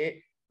అంటే,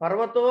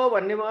 పర్వతో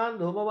వన్యమాన్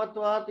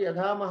ధూమవత్వాత్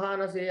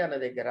యథామహానసే అన్న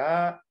దగ్గర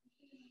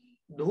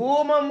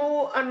ధూమము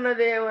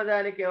అన్నదేమో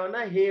దానికి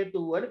ఏమన్నా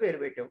హేతువు అని పేరు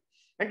పెట్టాం.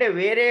 అంటే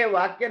వేరే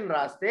వాక్యం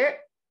రాస్తే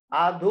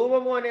ఆ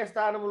ధూమము అనే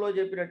స్థానంలో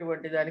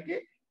చెప్పినటువంటి దానికి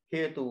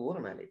హేతువు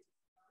అనాలి.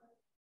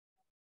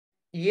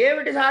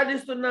 ఏమిటి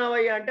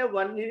సాధిస్తున్నావయ్యా అంటే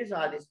వన్నిని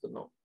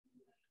సాధిస్తున్నాం.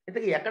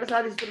 ఇంతకీ ఎక్కడ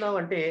సాధిస్తున్నావు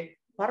అంటే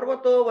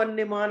పర్వతో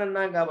వన్యమాన్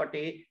అన్నాం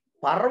కాబట్టి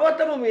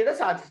పర్వతము మీద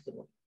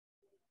సాధిస్తున్నాం.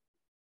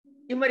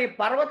 మరి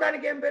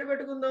పర్వతానికి ఏం పేరు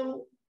పెట్టుకుందాము?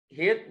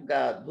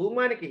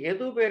 ధూమానికి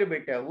హేతువు పేరు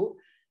పెట్టావు,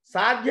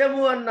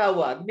 సాధ్యము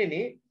అన్నావు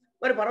అగ్నిని,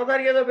 మరి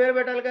పర్వతానికి ఏదో పేరు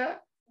పెట్టాలిగా.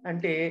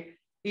 అంటే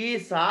ఈ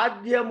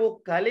సాధ్యము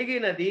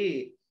కలిగినది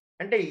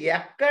అంటే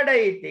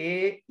ఎక్కడైతే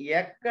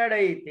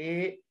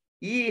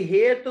ఈ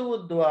హేతువు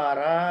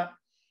ద్వారా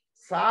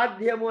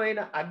సాధ్యము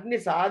అయిన అగ్ని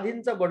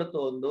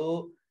సాధించబడుతోందో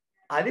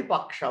అది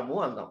పక్షము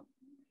అందాం.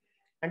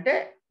 అంటే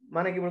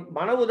మనకి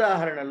మన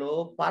ఉదాహరణలో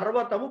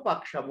పర్వతము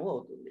పక్షము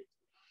అవుతుంది.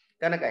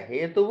 కనుక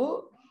హేతువు,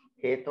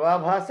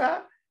 హేత్వాభాస,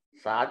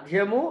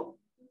 సాధ్యము,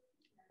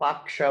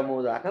 పక్షము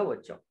దాకా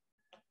వచ్చాం.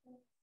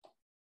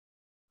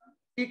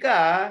 ఇక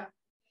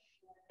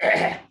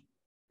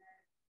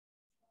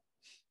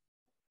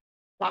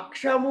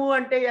పక్షము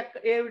అంటే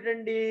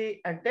ఏమిటండి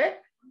అంటే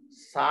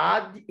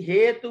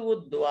హేతువు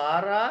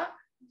ద్వారా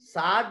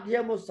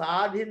సాధ్యము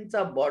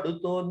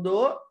సాధించబడుతోందో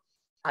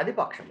అది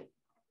పక్షము.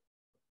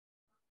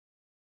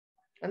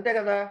 అంతే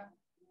కదా.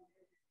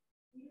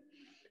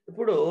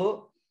 ఇప్పుడు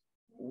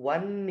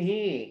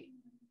వన్ని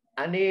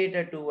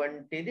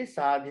అనేటటువంటిది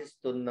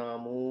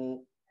సాధిస్తున్నాము,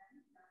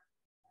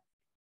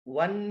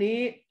 వన్ని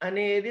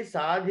అనేది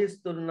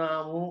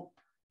సాధిస్తున్నాము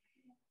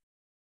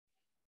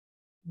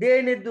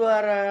దేని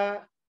ద్వారా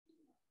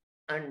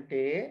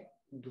అంటే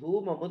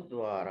ధూమము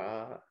ద్వారా.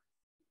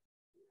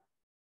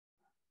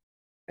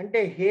 అంటే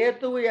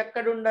హేతువు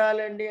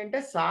ఎక్కడుండాలండి అంటే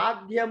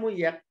సాధ్యము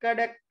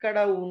ఎక్కడెక్కడ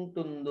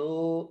ఉంటుందో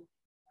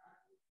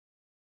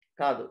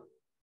కాదు,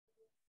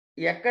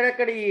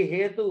 ఎక్కడెక్కడ ఈ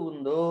హేతు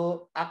ఉందో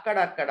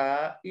అక్కడక్కడ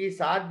ఈ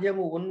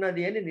సాధ్యము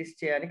ఉన్నది అని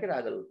నిశ్చయానికి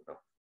రాగలుగుతున్నాం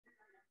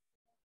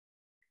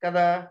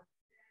కదా.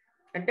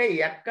 అంటే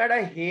ఎక్కడ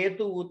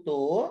హేతువుతో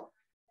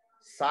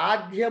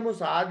సాధ్యము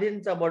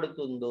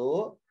సాధించబడుతుందో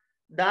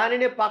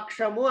దానిని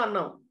పక్షము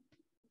అన్నాం.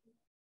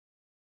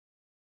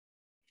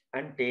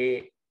 అంటే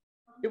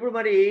ఇప్పుడు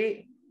మరి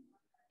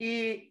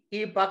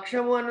ఈ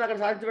పక్షము అన్నది అక్కడ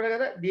సాధించబడదు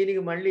కదా,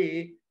 దీనికి మళ్ళీ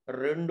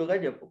రెండుగా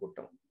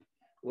చెప్పుకుంటాం.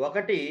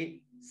 ఒకటి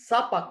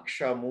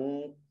సపక్షము,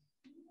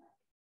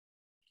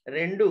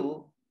 రెండు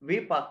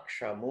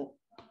విపక్షము.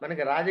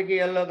 మనకి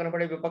రాజకీయాల్లో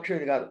కనపడే విపక్షం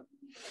ఇది కాదు,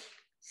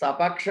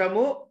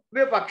 సపక్షము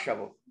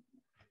విపక్షము.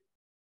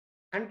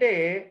 అంటే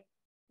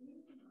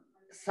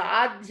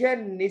సాధ్య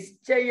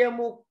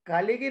నిశ్చయము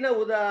కలిగిన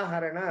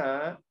ఉదాహరణ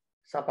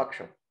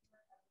సపక్షం.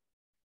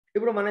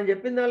 ఇప్పుడు మనం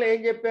చెప్పిన దానిలో ఏం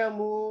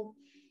చెప్పాము?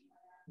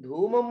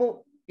 ధూమము,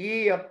 ఈ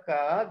యొక్క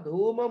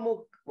ధూమము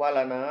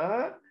వలన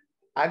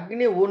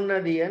అగ్ని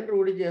ఉన్నది అని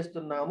రూఢి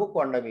చేస్తున్నాము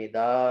కొండ మీద.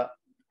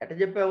 ఎట్ట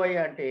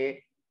చెప్పావయ్యా అంటే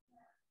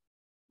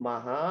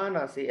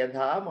మహానసి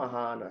యథా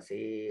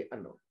మహానసి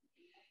అన్నావు.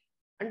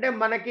 అంటే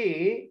మనకి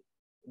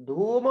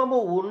ధూమము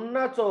ఉన్న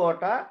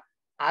చోట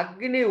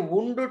అగ్ని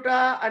ఉండుట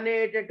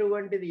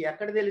అనేటటువంటిది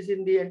ఎక్కడ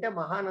తెలిసింది అంటే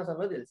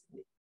మహానసంలో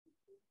తెలిసింది.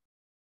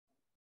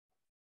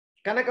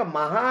 కనుక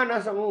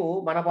మహానసము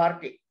మన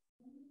పార్టీ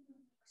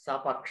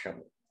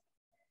సపక్షము.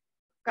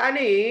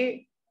 కానీ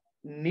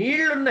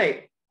నీళ్లున్నాయి,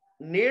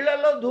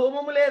 నీళ్లలో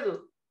ధూమము లేదు.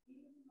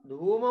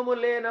 ధూమము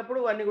లేనప్పుడు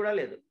వన్ని కూడా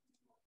లేదు.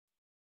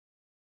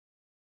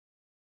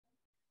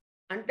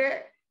 అంటే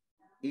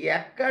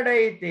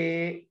ఎక్కడైతే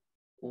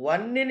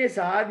వన్నిని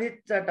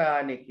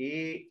సాధించటానికి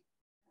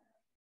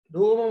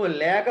ధూమము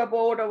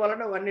లేకపోవటం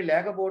వలన వన్ని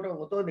లేకపోవటం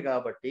అవుతోంది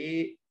కాబట్టి,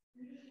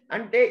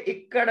 అంటే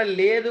ఇక్కడ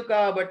లేదు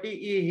కాబట్టి,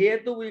 ఈ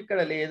హేతువు ఇక్కడ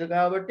లేదు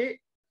కాబట్టి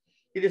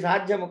ఇది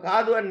సాధ్యము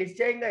కాదు అని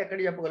నిశ్చయంగా ఎక్కడ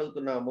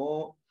చెప్పగలుగుతున్నామో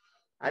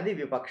అది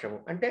విపక్షము.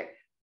 అంటే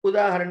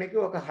ఉదాహరణకి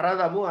ఒక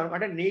హ్రదము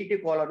అంటే నీటి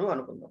కొలను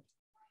అనుకుందాం.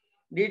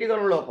 నీటి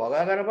కొలంలో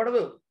పొగ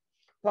కనపడదు,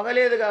 పొగ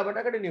లేదు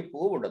కాబట్టి అక్కడ నిప్పు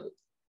ఉండదు.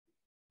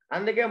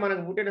 అందుకే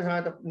మనకు పుట్టిన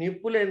సామెత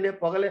నిప్పు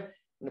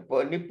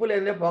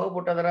లేదే పొగ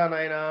పుట్టదరా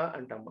నాయన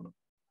అంటాం మనం.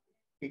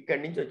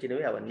 ఇక్కడి నుంచి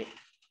వచ్చినవి అవన్నీ.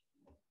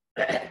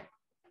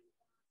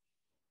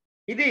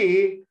 ఇది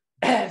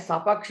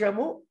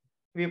సపక్షము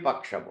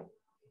విపక్షము.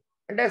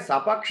 అంటే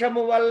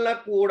సపక్షము వల్ల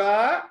కూడా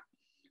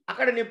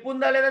అక్కడ నిప్పు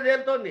ఉందా లేదా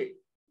తేలుతోంది.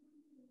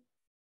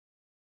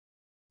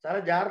 చాలా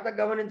జాగ్రత్తగా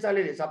గమనించాలి.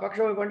 ఇది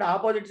సపక్షం అంటే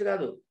ఆపోజిట్స్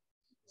కాదు.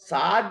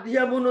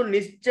 సాధ్యమును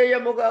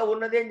నిశ్చయముగా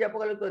ఉన్నది అని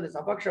చెప్పగలుగుతుంది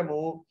సపక్షము.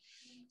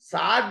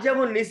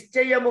 సాధ్యము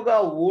నిశ్చయముగా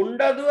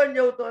ఉండదు అని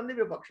చెబుతోంది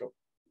విపక్షం.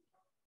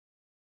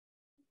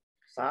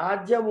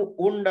 సాధ్యము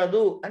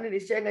ఉండదు అని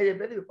నిశ్చయంగా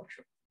చెప్పేది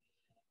విపక్షం.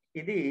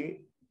 ఇది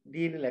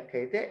దీని లెక్క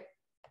అయితే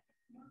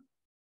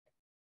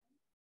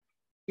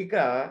ఇక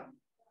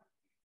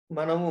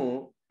మనము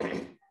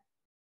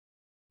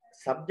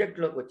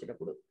సబ్జెక్ట్లోకి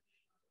వచ్చినప్పుడు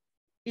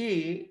ఈ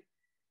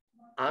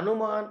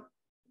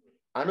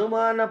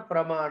అనుమాన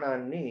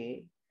ప్రమాణాన్ని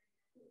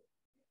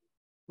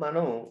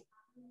మనం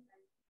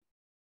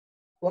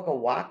ఒక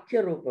వాక్య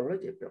రూపంలో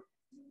చెప్పాం.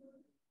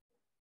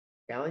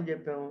 ఏమని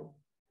చెప్పాం?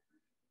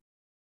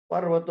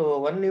 పర్వతో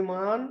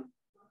వన్నిమాన్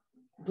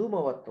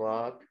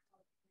ధూమవత్వాత్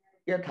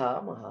యథా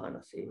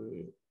మహానసే.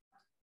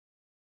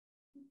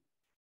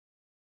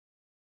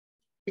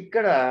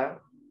 ఇక్కడ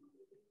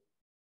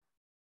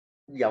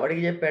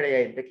ఎవడికి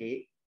చెప్పాడయ్యా ఇంతకీ?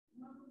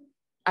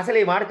 అసలు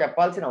ఈ మాట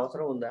చెప్పాల్సిన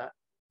అవసరం ఉందా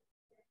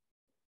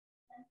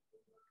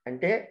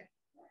అంటే,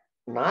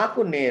 నాకు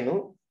నేను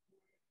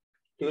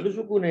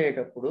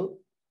తెలుసుకునేటప్పుడు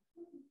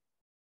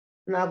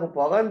నాకు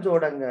పొగను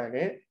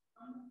చూడంగానే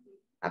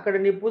అక్కడ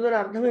నిప్పుదని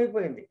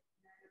అర్థమైపోయింది.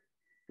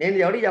 నేను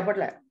ఎవడికి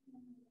చెప్పట్లే.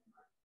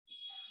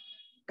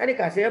 కానీ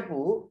కాసేపు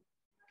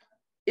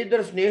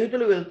ఇద్దరు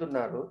స్నేహితులు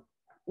వెళ్తున్నారు.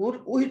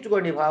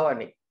 ఊహించుకోండి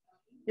భావాన్ని.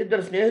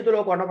 ఇద్దరు స్నేహితులు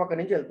కొండ పక్క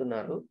నుంచి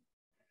వెళ్తున్నారు.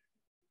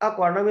 ఆ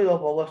కొండ మీద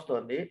పొగ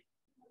వస్తుంది.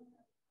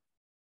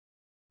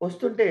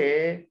 వస్తుంటే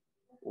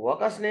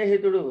ఒక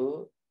స్నేహితుడు,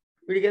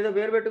 వీడికి ఏదో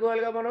పేరు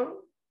పెట్టుకోవాలిగా, మనం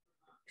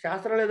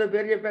శాస్త్రంలో ఏదో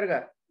పేరు చెప్పారుగా,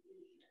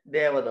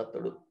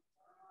 దేవదత్తుడు.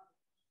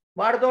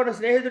 వాడితో ఉన్న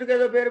స్నేహితుడికి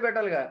ఏదో పేరు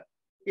పెట్టాలిగా,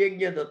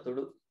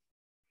 యజ్ఞదత్తుడు.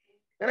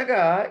 కనుక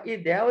ఈ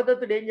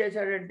దేవదత్తుడు ఏం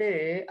చేశాడంటే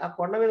ఆ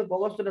కొండ మీద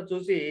పొగొస్తున్న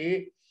చూసి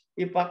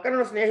ఈ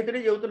పక్కన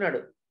స్నేహితుడిని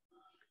చెబుతున్నాడు,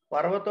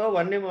 పర్వతో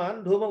వన్యమాన్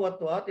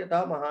ధూమవత్వాత్ యథా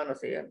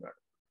మహానసే అన్నాడు.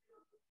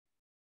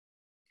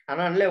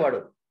 అని అనలేవాడు.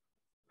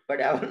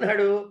 వాడు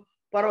ఏమన్నాడు?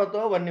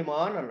 పర్వతో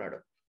వన్యమాన్ అన్నాడు.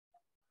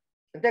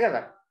 అంతే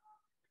కదా.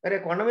 అరే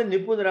కొండ మీద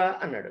నిప్పుందిరా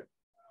అన్నాడు.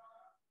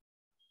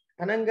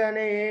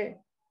 అనగానే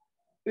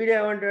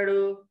వీడేమంటాడు?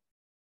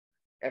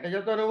 ఎట్ట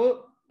చెప్తావు నువ్వు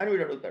అని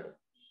వీడు అడుగుతాడు.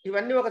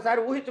 ఇవన్నీ ఒకసారి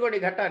ఊహించుకోండి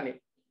ఈ ఘట్టాన్ని.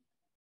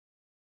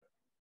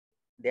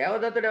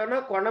 దేవదత్తుడు ఏమన్నా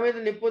కొండ మీద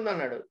నిప్పు ఉంది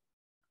అన్నాడు.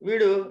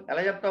 వీడు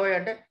ఎలా చెప్తావా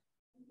అంటే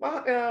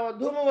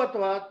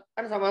ధూమవత్వాత్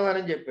అని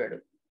సమాధానం చెప్పాడు.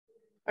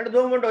 అంటే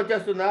ధూమం అంటే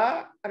వచ్చేస్తుందా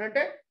అని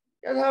అంటే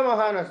యథా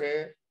మహానసే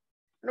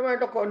అంటే మా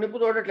ఇంట్లో నిప్పు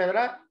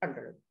చూడట్లేదురా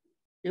అంటాడు.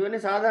 ఇవన్నీ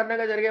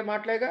సాధారణంగా జరిగే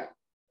మాటలేగా.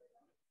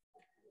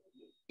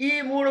 ఈ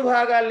మూడు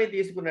భాగాల్ని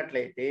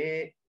తీసుకున్నట్లయితే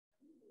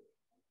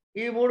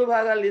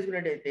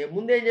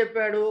ముందేం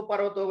చెప్పాడు?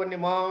 పర్వతో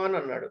వన్యమాన్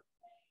అన్నాడు.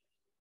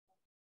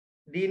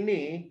 దీన్ని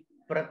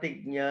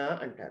ప్రతిజ్ఞ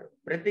అంటారు.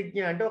 ప్రతిజ్ఞ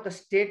అంటే ఒక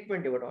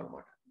స్టేట్మెంట్ ఇవ్వడం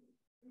అనమాట.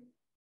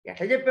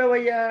 ఎట్లా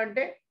చెప్పావయ్యా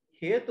అంటే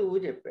హేతువు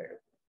చెప్పాడు.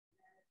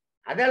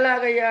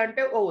 అదెలాగయ్యా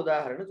అంటే ఓ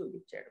ఉదాహరణ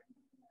చూపించాడు.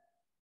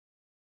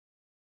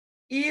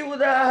 ఈ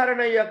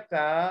ఉదాహరణ యొక్క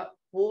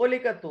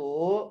పోలికతో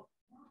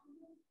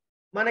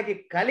మనకి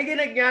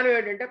కలిగిన జ్ఞానం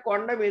ఏంటంటే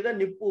కొండ మీద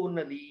నిప్పు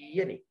ఉన్నది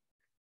అని.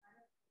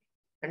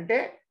 అంటే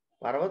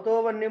పర్వతో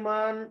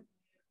వన్యమాన్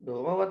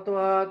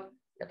ధూమవత్వాత్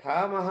యథా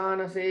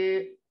మహానసే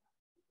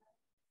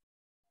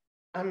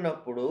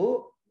అన్నప్పుడు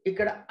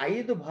ఇక్కడ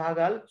 5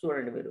 భాగాలు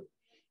చూడండి మీరు.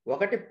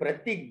 ఒకటి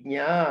ప్రతిజ్ఞ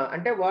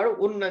అంటే వాడు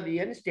ఉన్నది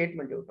అని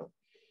స్టేట్మెంట్ ఇవ్వటం.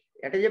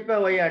 ఎట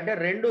చెప్పావయ్యా అంటే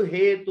 2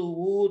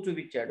 హేతువు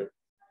చూపించాడు,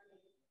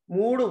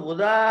 3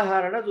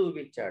 ఉదాహరణ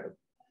చూపించాడు.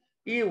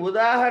 ఈ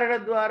ఉదాహరణ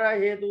ద్వారా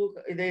హేతువు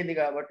ఇదైంది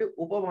కాబట్టి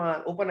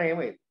ఉపనయం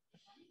అయింది.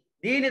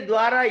 దీని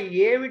ద్వారా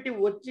ఏమిటి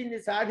వచ్చింది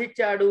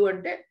సాధించాడు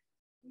అంటే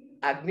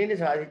అగ్నిని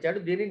సాధించాడు.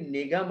 దీన్ని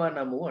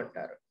నిగమనము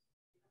అంటారు.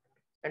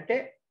 అంటే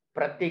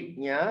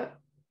ప్రతిజ్ఞ,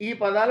 ఈ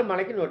పదాలు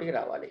మనకి నోటికి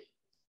రావాలి.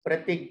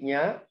 ప్రతిజ్ఞ,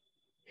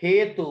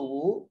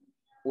 హేతువు,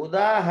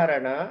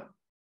 ఉదాహరణ,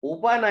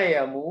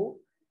 ఉపనయము,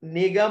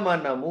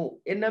 నిగమనము.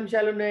 ఎన్ని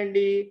అంశాలు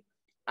ఉన్నాయండి?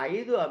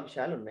 5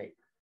 అంశాలు ఉన్నాయి.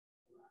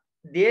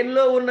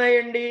 దేనిలో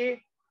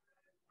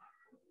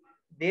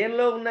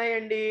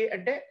ఉన్నాయండి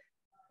అంటే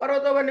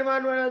పర్వతో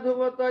వన్యమాన్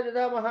ధూమత్వ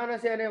జదా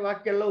మహానసి అనే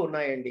వాక్యంలో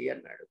ఉన్నాయండి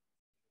అన్నాడు.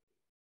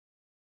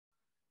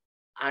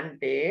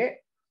 అంటే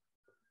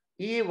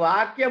ఈ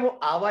వాక్యము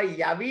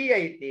అవయవి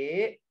అయితే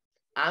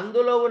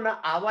అందులో ఉన్న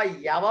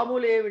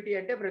అవయవములు ఏమిటి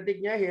అంటే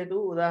ప్రతిజ్ఞ, హేతు,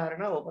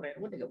 ఉదాహరణ,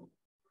 ఉపనయనము, నిగమము.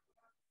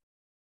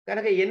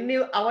 కనుక ఎన్ని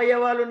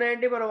అవయవాలు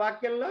ఉన్నాయండి మన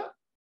వాక్యంలో?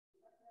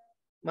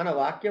 మన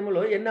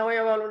వాక్యములో ఎన్ని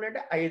అవయవాలు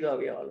ఉన్నాయంటే 5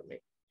 అవయవాలు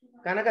ఉన్నాయి.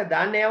 కనుక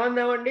దాన్ని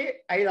ఏమందామండి?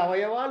 5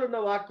 అవయవాలు ఉన్న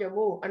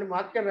వాక్యము అని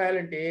వాక్యం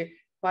రాయాలంటే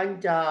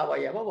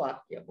పంచావయవ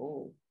వాక్యము.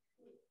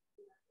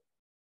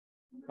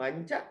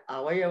 పంచ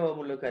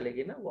అవయవములు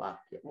కలిగిన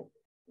వాక్యము.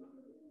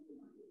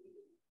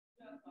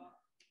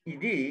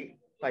 ఇది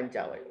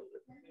పంచావయవం.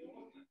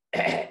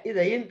 ఇది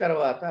అయిన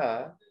తర్వాత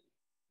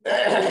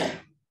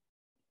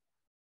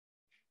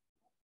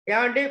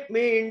ఏమంటే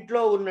మీ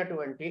ఇంట్లో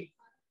ఉన్నటువంటి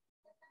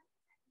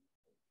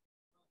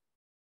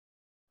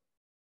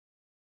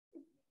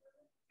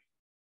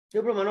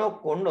ఇప్పుడు మనం ఒక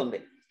కొండ ఉంది.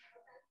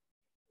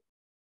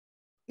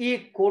 ఈ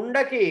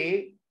కొండకి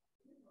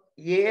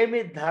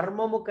ఏమి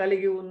ధర్మము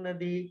కలిగి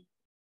ఉన్నది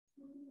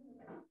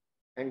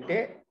అంటే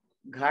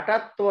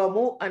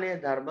ఘటత్వము అనే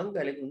ధర్మం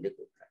కలిగి ఉంది.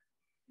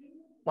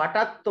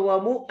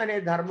 పటత్వము అనే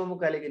ధర్మము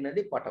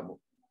కలిగినది పటము.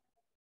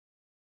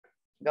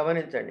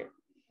 గమనించండి,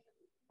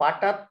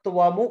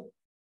 పటత్వము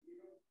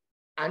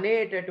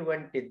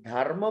అనేటటువంటి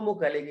ధర్మము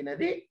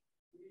కలిగినది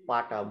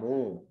పటము.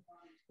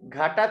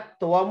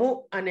 ఘటత్వము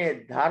అనే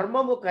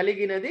ధర్మము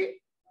కలిగినది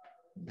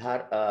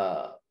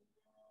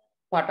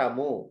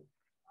పటము.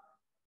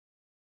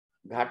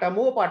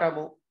 ఘటము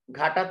పటము,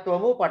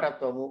 ఘటత్వము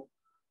పటత్వము.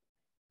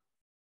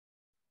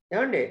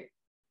 ఏమండి?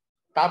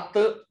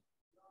 తత్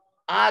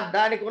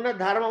దానికి ఉన్న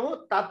ధర్మము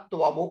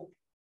తత్వము.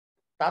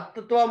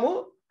 తత్వము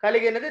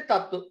కలిగినది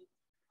తత్తు.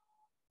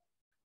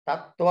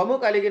 తత్వము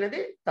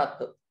కలిగినది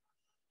తత్తు.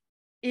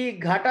 ఈ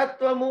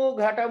ఘటత్వము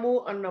ఘటము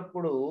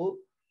అన్నప్పుడు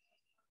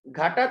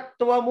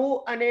ఘటత్వము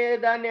అనే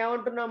దాన్ని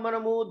ఏమంటున్నాం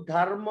మనము?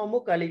 ధర్మము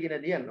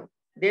కలిగినది అన్నాం.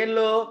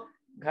 దేనిలో?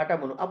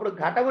 ఘటమును. అప్పుడు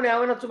ఘటమును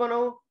ఏమనొచ్చు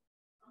మనం?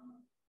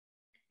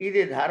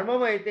 ఇది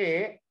ధర్మం అయితే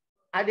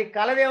అది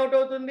కలది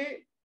ఏమిటవుతుంది?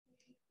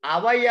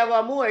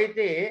 అవయవము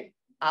అయితే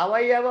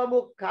అవయవము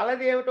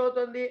కలది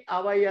ఏమిటవుతుంది?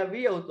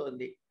 అవయవి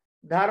అవుతుంది.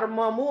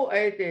 ధర్మము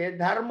అయితే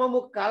ధర్మము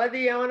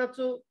కలది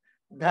ఏమనొచ్చు?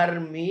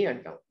 ధర్మి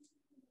అంటాం.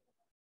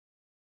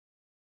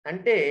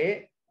 అంటే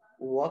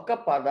ఒక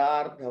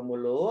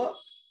పదార్థములో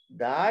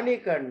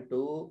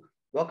దానికంటూ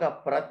ఒక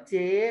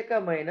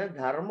ప్రత్యేకమైన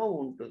ధర్మం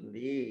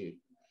ఉంటుంది.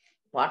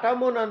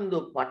 పటమునందు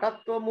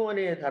పటత్వము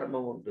అనే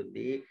ధర్మం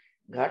ఉంటుంది.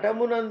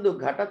 ఘటమునందు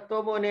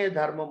ఘటత్వము అనే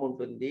ధర్మం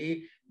ఉంటుంది.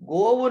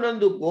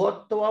 గోవునందు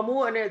గోత్వము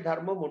అనే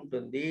ధర్మం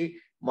ఉంటుంది.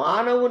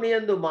 మానవుని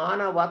యందు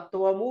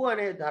మానవత్వము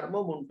అనే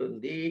ధర్మం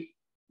ఉంటుంది.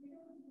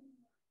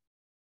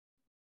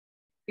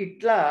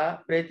 ఇట్లా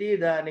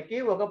ప్రతిదానికి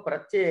ఒక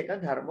ప్రత్యేక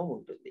ధర్మం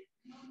ఉంటుంది.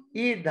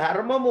 ఈ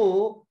ధర్మము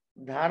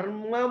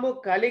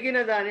కలిగిన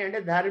దాని అంటే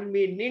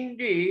ధర్మి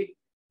నుండి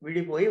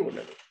విడిపోయి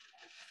ఉండదు.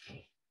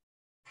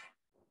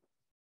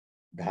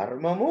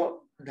 ధర్మము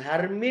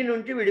ధర్మి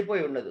నుంచి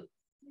విడిపోయి ఉండదు.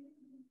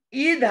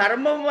 ఈ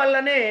ధర్మం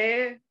వల్లనే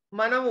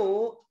మనము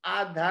ఆ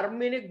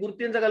ధర్మిని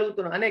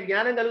గుర్తించగలుగుతున్నాం అనే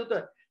జ్ఞానం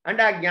కలుగుతుంది.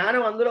 అంటే ఆ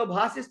జ్ఞానం అందులో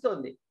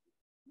భాషిస్తోంది.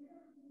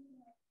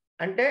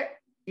 అంటే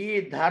ఈ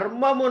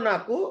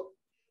ధర్మమునకు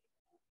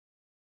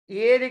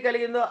ఏది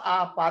కలిగిందో ఆ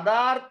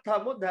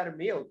పదార్థము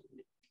ధర్మి అవుతుంది.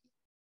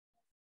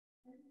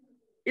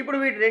 ఇప్పుడు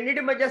వీటి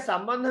రెండింటి మధ్య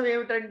సంబంధం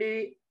ఏమిటండి?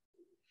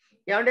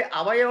 ఏమంటే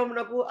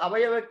అవయవమునకు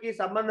అవయవకి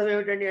సంబంధం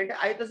ఏమిటండి అంటే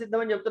అయిత సిద్ధం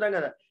అని చెప్తున్నాం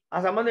కదా. ఆ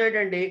సంబంధం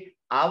ఏంటండి?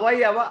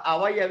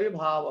 అవయవి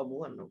భావము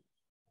అన్నాం.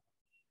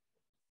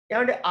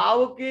 ఏమంటే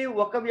ఆవుకి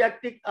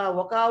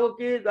ఒక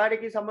ఆవుకి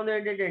దానికి సంబంధం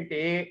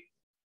ఏంటంటే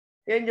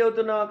ఏం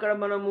చెబుతున్నాం అక్కడ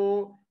మనము?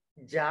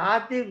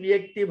 జాతి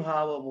వ్యక్తి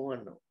భావము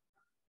అన్నాం.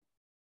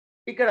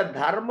 ఇక్కడ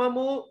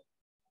ధర్మము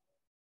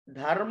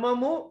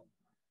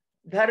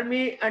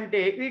ధర్మి అంటే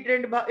వీటి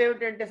రెండు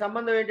ఏమిటంటే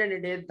సంబంధం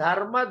ఏంటంటే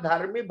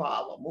ధర్మి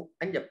భావము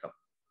అని చెప్తాం.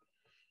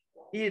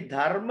 ఈ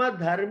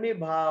ధర్మి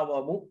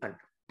భావము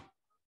అంటాం.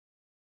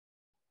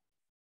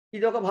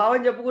 ఇది ఒక భావం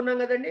చెప్పుకున్నాం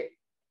కదండి.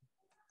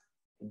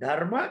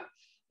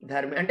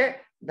 ధర్మి అంటే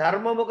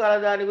ధర్మము కల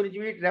దాని గురించి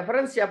వీటి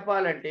రెఫరెన్స్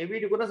చెప్పాలంటే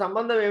వీటికి ఉన్న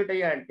సంబంధం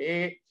ఏమిటయ్యా అంటే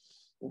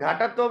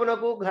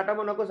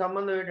ఘటమునకు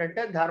సంబంధం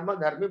ఏంటంటే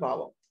ధర్మి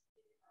భావం.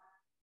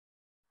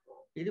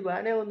 ఇది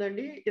బాగానే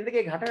ఉందండి.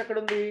 ఇందుకే ఘటం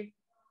ఎక్కడుంది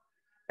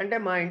అంటే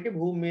మా ఇంటి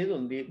భూమి మీద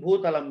ఉంది,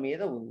 భూతలం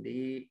మీద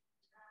ఉంది.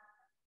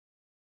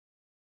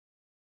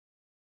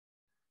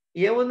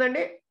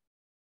 ఏముందండి?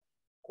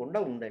 కుండ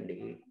ఉందండి.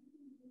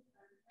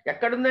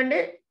 ఎక్కడుందండి?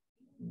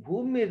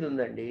 భూమి మీద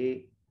ఉందండి.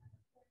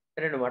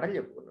 2 మాటలు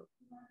చెప్పుకున్నాం.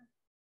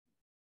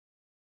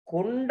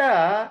 కుండ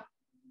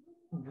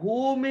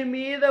భూమి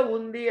మీద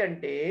ఉంది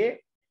అంటే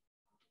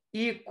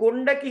ఈ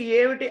కుండకి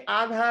ఏమిటి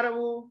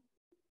ఆధారము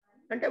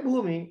అంటే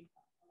భూమి.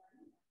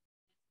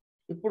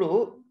 ఇప్పుడు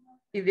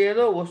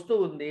ఇదేదో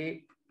వస్తువు ఉంది,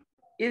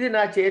 ఇది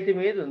నా చేతి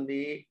మీద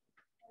ఉంది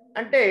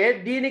అంటే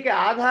దీనికి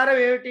ఆధారం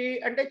ఏమిటి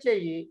అంటే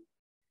చెయ్యి.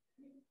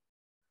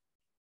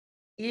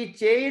 ఈ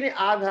చేయిని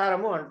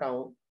ఆధారము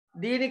అంటాము.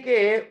 దీనికే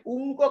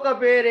ఇంకొక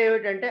పేరు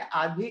ఏమిటంటే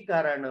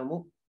అధికరణము.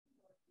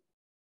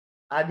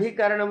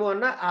 అధికరణము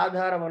అన్న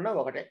ఆధారం అన్న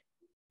ఒకటే.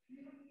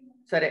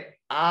 సరే,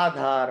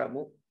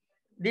 ఆధారము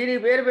దీనికి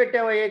పేరు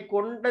పెట్టావయ్యే,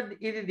 కుండ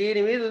ఇది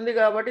దీని మీద ఉంది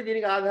కాబట్టి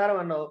దీనికి ఆధారం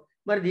అన్నావు.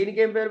 మరి దీనికి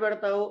ఏం పేరు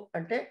పెడతావు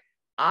అంటే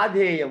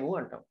ఆధేయము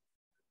అంటాం.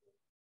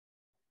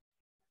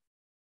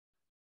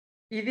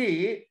 ఇది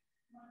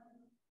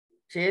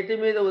చేతి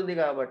మీద ఉంది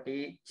కాబట్టి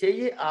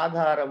చెయ్యి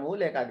ఆధారము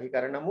లేక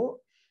అధికరణము,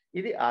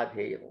 ఇది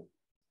ఆధేయము.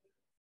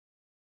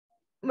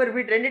 మరి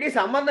వీటన్నిటికీ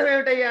సంబంధం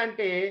ఏమిటయ్యా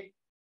అంటే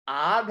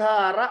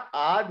ఆధార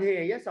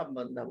ఆధేయ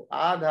సంబంధము,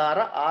 ఆధార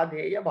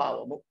ఆధేయ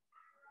భావము,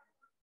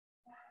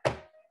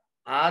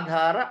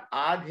 ఆధార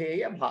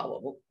ఆధేయ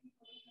భావము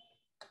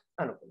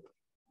అనుకుందాం.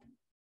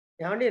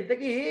 ఏమండి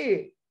ఇంతకీ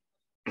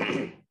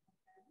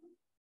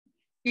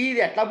ఇది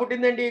ఎట్లా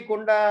పుట్టిందండి ఈ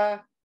కుండ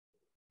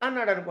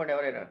అన్నాడు అనుకోండి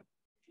ఎవరైనా.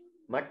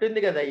 మట్టి ఉంది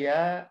కదయ్యా,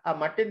 ఆ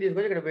మట్టిని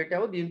తీసుకొని ఇక్కడ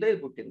పెట్టాము, దీంతో ఇది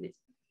పుట్టింది.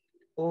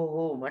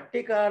 ఓహో,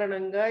 మట్టి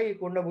కారణంగా ఈ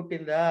కుండ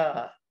పుట్టిందా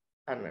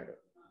అన్నాడు.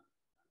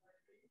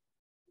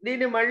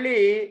 దీన్ని మళ్ళీ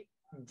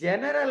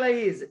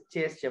జనరలైజ్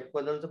చేసి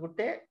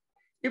చెప్పుకోదలుచుకుంటే,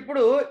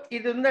 ఇప్పుడు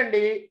ఇది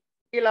ఉందండి,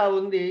 ఇలా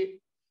ఉంది,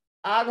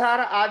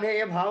 ఆధార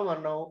ఆధేయ భావం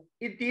అన్నాం,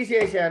 ఇది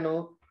తీసేశాను,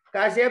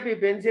 కాసేపు ఈ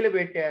పెన్సిల్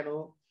పెట్టాను,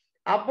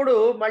 అప్పుడు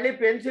మళ్ళీ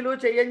పెన్సిలు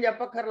చెయ్యని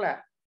చెప్పక్కర్లే,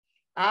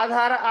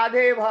 ఆధార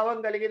ఆధేయ భావం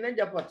కలిగిందని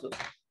చెప్పచ్చు.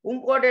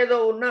 ఇంకోటి ఏదో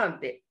ఉన్నా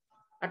అంతే.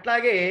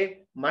 అట్లాగే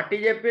మట్టి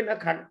చెప్పిన,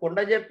 కుండ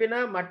చెప్పినా,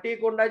 మట్టి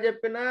కుండ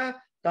చెప్పినా,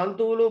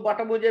 తంతువులు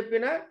పటము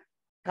చెప్పిన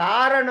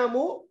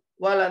కారణము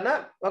వలన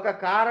ఒక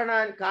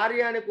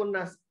కార్యానికి ఉన్న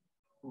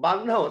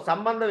బంధం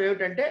సంబంధం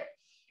ఏమిటంటే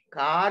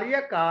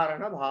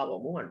కార్యకారణ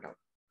భావము అంటాం.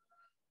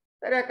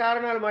 సరే, ఆ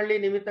కారణాలు మళ్ళీ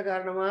నిమిత్త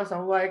కారణమా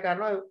సమవాయ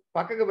కారణమా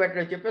పక్కకు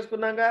పెట్టడం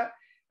చెప్పేసుకున్నాగా.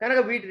 కనుక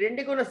వీటి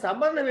రెండుకి ఉన్న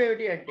సంబంధం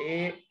ఏమిటి అంటే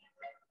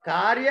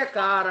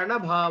కార్యకారణ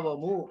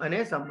భావము అనే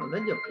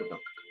సంబంధం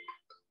చెప్పుకుంటాం.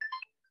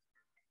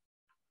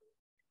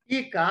 ఈ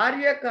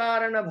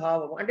కార్యకారణ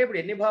భావం అంటే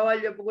ఇప్పుడు ఎన్ని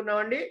భావాలు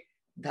చెప్పుకున్నామండి?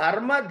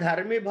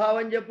 ధర్మి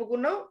భావం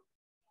చెప్పుకున్నాం,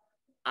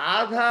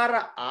 ఆధార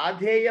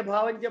ఆధేయ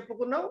భావం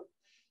చెప్పుకున్నాం,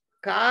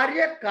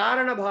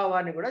 కార్యకారణ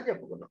భావాన్ని కూడా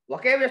చెప్పుకున్నాం.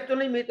 ఒకే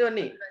వస్తువుని మీతో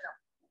అన్ని.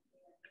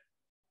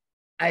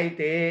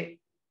 అయితే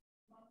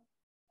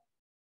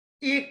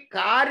ఈ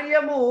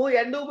కార్యము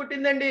ఎందుకు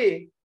పుట్టిందండి?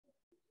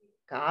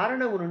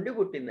 కారణము నుండి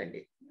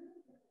పుట్టిందండి.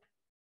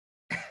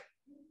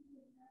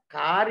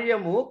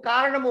 కార్యము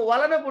కారణము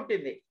వలన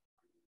పుట్టింది.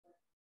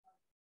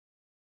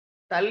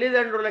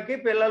 తల్లిదండ్రులకి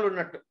పిల్లలు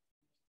ఉన్నట్టు.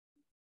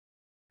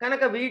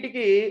 కనుక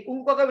వీటికి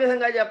ఇంకొక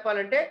విధంగా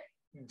చెప్పాలంటే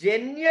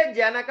జన్య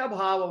జనక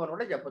భావం అని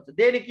కూడా చెప్పచ్చు.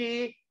 దేనికి?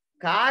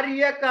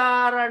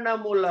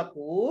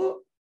 కార్యకారణములకు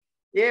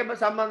ఏ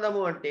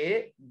సంబంధము అంటే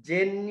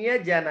జన్య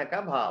జనక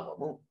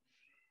భావము.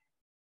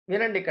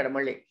 వినండి ఇక్కడ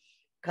మళ్ళీ,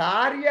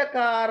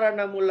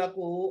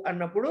 కార్యకారణములకు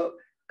అన్నప్పుడు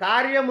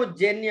కార్యము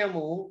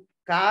జన్యము,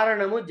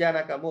 కారణము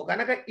జనకము.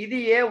 కనుక ఇది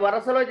ఏ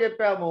వరుసలో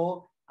చెప్పామో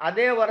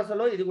అదే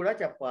వరుసలో ఇది కూడా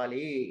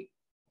చెప్పాలి.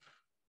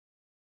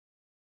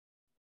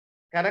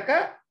 కనుక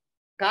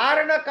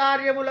కారణ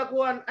కార్యములకు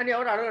అని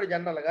ఎవరు అడగరు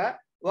జనరల్గా.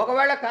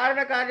 ఒకవేళ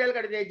కారణ కార్యాలు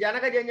కడితే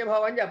జనక జన్య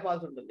భావం అని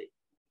చెప్పాల్సి ఉంటుంది.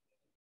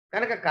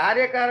 కనుక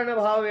కార్యకారణ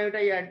భావం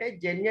ఏమిటయ్యా అంటే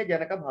జన్య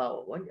జనక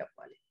భావం అని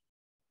చెప్పాలి.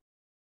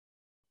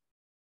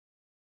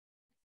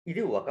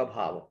 ఇది ఒక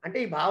భావం. అంటే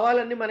ఈ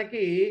భావాలన్నీ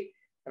మనకి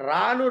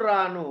రాను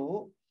రాను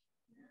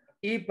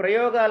ఈ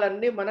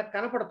ప్రయోగాలన్నీ మనకు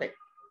కనపడతాయి.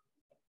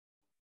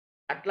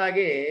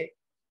 అట్లాగే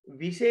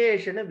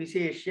విశేషణ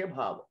విశేష్య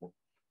భావము.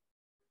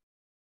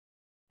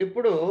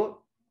 ఇప్పుడు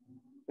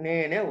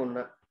నేనే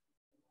ఉన్నా,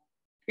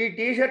 ఈ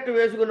టీషర్ట్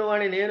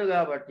వేసుకున్నవాడిని నేను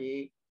కాబట్టి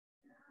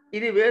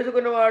ఇది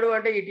వేసుకున్నవాడు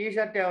అంటే ఈ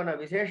టీషర్ట్ ఏమన్నా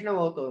విశేషణం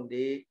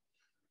అవుతుంది,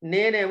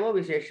 నేనేమో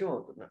విశేషం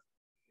అవుతున్నా.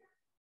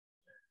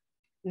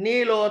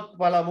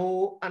 నీలోత్పలము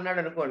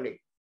అన్నాడు అనుకోండి,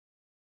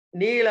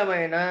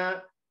 నీలమైన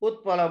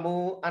ఉత్పలము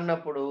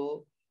అన్నప్పుడు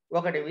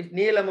ఒకటి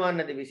నీలము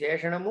అన్నది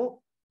విశేషణము,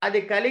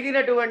 అది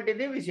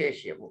కలిగినటువంటిది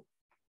విశేష్యము.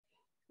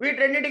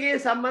 వీటన్నిటికీ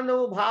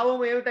సంబంధము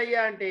భావము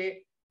ఏమిటయ్యా అంటే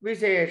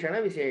విశేషణ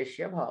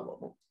విశేష్య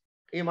భావము.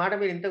 ఈ మాట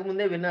మీరు ఇంతకు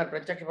ముందే విన్నారు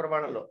ప్రత్యక్ష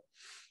ప్రమాణంలో.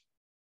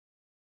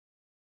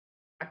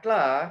 అట్లా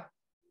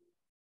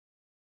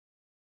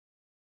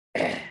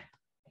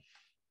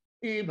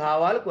ఈ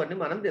భావాలు కొన్ని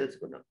మనం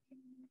తెలుసుకున్నాం.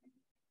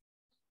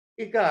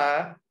 ఇక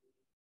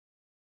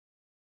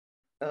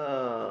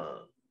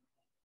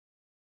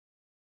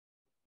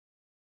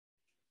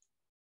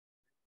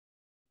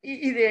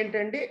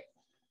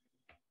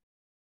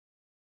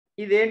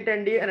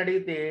ఇదేంటండి అని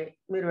అడిగితే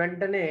మీరు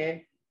వెంటనే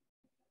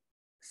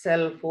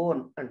సెల్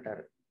ఫోన్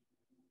అంటారు.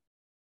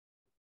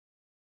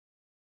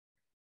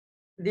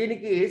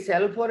 దీనికి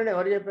సెల్ ఫోన్ అని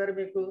ఎవరు చెప్పారు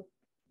మీకు?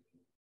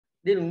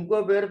 దీని ఇంకో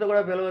పేరుతో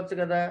కూడా పిలవచ్చు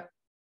కదా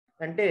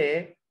అంటే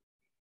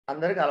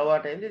అందరికి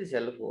అలవాటైంది ఇది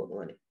సెల్ ఫోను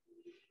అని.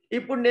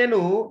 ఇప్పుడు నేను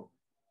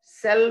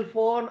సెల్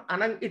ఫోన్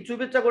ఇది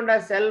చూపించకుండా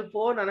సెల్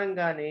ఫోన్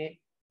అనగానే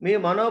మీ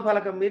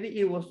మనోఫలకం మీద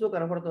ఈ వస్తువు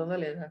కనపడుతుందా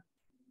లేదా?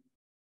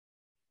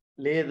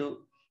 లేదు.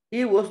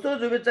 ఈ వస్తువు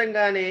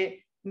చూపించగానే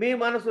మీ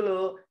మనసులో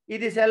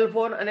ఇది సెల్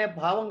ఫోన్ అనే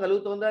భావం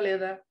కలుగుతుందా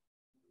లేదా?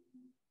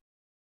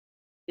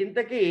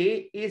 ఇంతకీ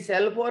ఈ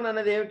సెల్ ఫోన్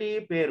అన్నది ఏమిటి?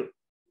 పేరు.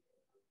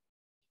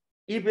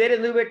 ఈ పేరు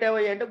ఎందుకు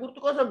పెట్టావయ్యా అంటే గుర్తు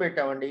కోసం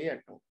పెట్టామండి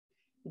అంటాం.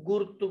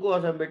 గుర్తు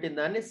కోసం పెట్టిన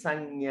దాన్ని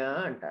సంజ్ఞ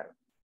అంటారు.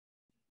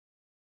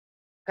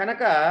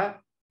 కనుక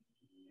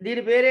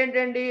దీని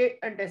పేరేంటండి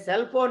అంటే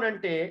సెల్ ఫోన్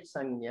అంటే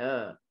సంజ్ఞ.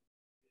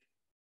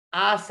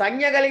 ఆ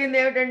సంజ్ఞ కలిగింది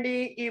ఏమిటండి?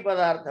 ఈ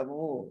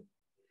పదార్థము.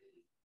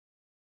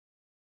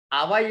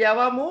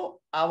 అవయవము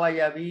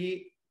అవయవి,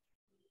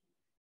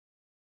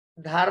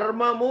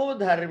 ధర్మము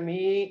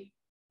ధర్మి,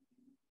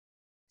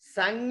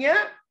 సంజ్ఞ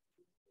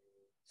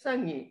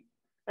సంజ్ఞి.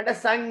 అంటే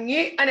సంజ్ఞి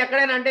అని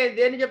ఎక్కడైనా అంటే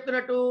దేన్ని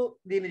చెప్తున్నట్టు?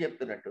 దీన్ని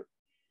చెప్తున్నట్టు.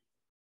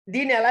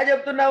 దీన్ని ఎలా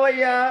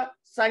చెప్తున్నావయ్యా?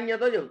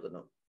 సంజ్ఞతో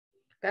చెబుతున్నాం.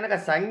 కనుక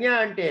సంజ్ఞ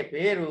అంటే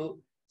పేరు,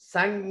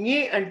 సంజ్ఞి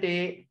అంటే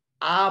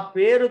ఆ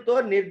పేరుతో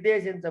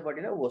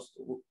నిర్దేశించబడిన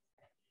వస్తువు.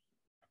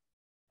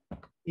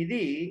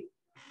 ఇది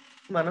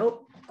మనం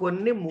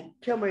కొన్ని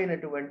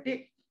ముఖ్యమైనటువంటి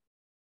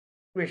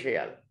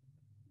విషయాలు.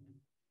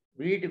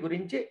 వీటి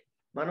గురించి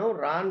మనం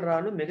రాను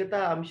రాను మిగతా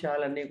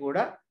అంశాలన్నీ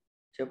కూడా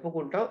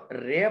చెప్పుకుంటాం.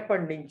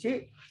 రేపటి నుంచి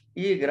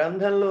ఈ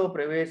గ్రంథంలో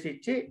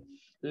ప్రవేశించి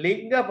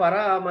లింగ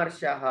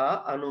పరామర్శ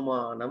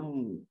అనుమానం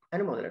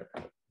అని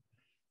మొదలెడతారు.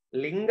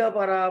 లింగ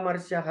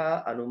పరామర్శ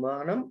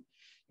అనుమానం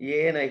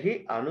ఏనహి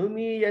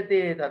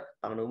అనుమీయతే తత్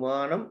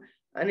అనుమానం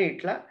అని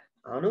ఇట్లా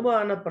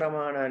అనుమాన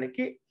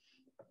ప్రమాణానికి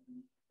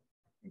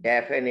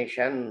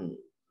డెఫినిషన్.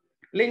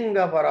 లింగ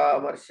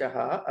పరామర్శ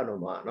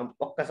అనుమానం.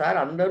 ఒక్కసారి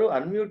అందరూ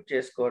అన్మ్యూట్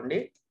చేసుకోండి.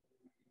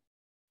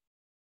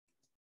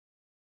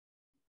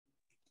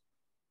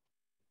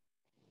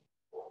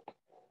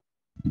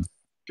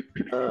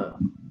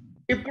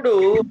 ఇప్పుడు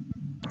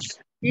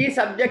ఈ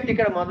సబ్జెక్ట్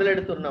ఇక్కడ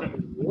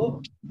మొదలెడుతున్నప్పుడు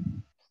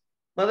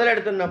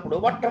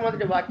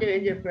మొట్టమొదటి వాక్యం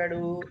ఏం చెప్పాడు?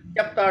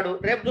 చెప్తాడు.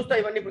 రేపు చూస్తా,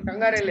 ఇవన్నీ ఇప్పుడు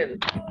కంగారే లేదు.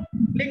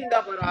 లింగ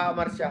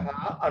పరామర్శ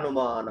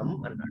అనుమానం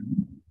అన్నాడు.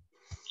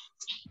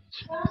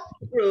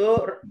 ఇప్పుడు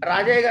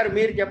రాజయ్య గారు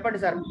మీరు చెప్పండి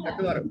సార్,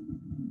 పెద్దవారు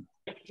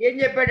ఏం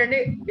చెప్పాడండి?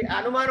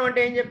 అనుమానం అంటే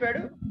ఏం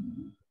చెప్పాడు?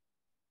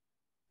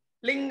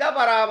 లింగ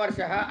పరామర్శ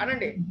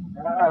అనండి.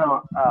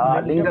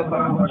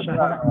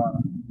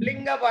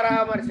 లింగ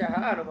పరామర్శ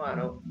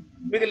అనుమానం.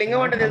 మీకు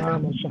లింగం అంటే తెలుసా?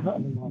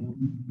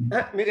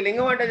 మీకు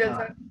లింగం అంటే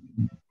తెలుసా?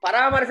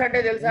 పరామర్శ అంటే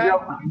తెలుసా?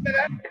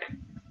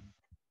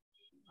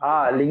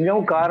 లింగం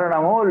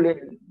కారణము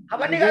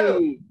అవన్నీ కాదు,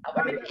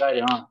 అవన్నీ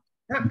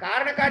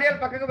కారణ కార్యాలు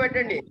పక్కకు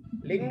పెట్టండి.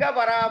 లింగ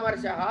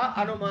పరామర్శ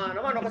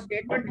అనుమానం అని ఒక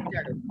స్టేట్మెంట్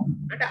ఇచ్చాడు.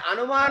 అంటే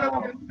అనుమానం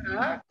యొక్క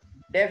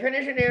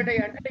డెఫినేషన్ ఏమిటి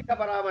అంటే లింగ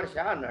పరామర్శ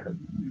అన్నాడు.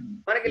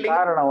 మనకి లింగ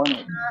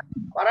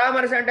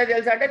పరామర్శ అంటే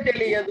తెలుసా అంటే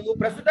తెలియదు,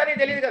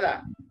 ప్రస్తుతానికి తెలియదు కదా,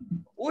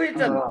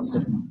 ఊహించదు.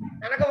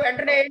 కనుక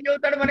వెంటనే ఏం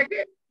చెబుతాడు? మనకి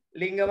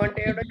లింగం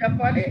అంటే ఏమిటో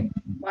చెప్పాలి,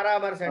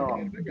 పరామర్శ అంటే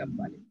ఏమిటో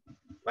చెప్పాలి.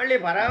 మళ్ళీ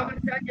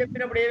పరామర్శ అని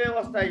చెప్పినప్పుడు ఏమేమి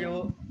వస్తాయో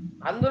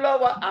అందులో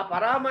ఆ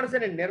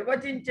పరామర్శని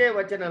నిర్వచించే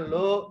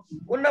వచనంలో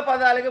ఉన్న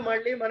పదాలకి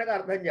మళ్ళీ మనకు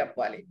అర్థం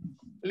చెప్పాలి.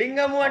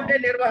 లింగము అంటే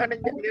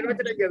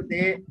నిర్వచనం చెబితే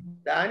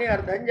దాని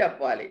అర్థం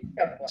చెప్పాలి.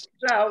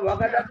 ఇట్లా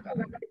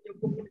ఒకటి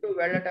చెప్పుకుంటూ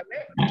వెళ్ళటమే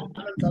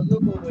మనం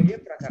చదువుకోబోయే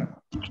ప్రకరణం.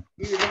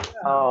 ఈ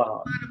విధంగా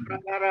అనుమాన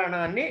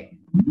ప్రకరణాన్ని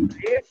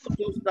రేపు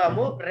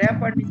చూస్తాము.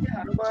 రేపటి నుంచి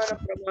అనుమాన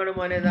ప్రమాణం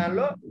అనే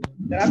దానిలో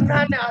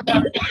గ్రంథాన్ని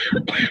ఆధారం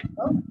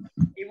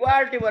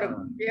ఇవాటి వరకు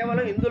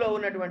కేవలం ఇందులో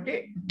ఉన్నటువంటి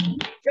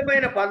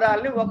ముఖ్యమైన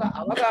పదాలని ఒక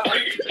అవగాహన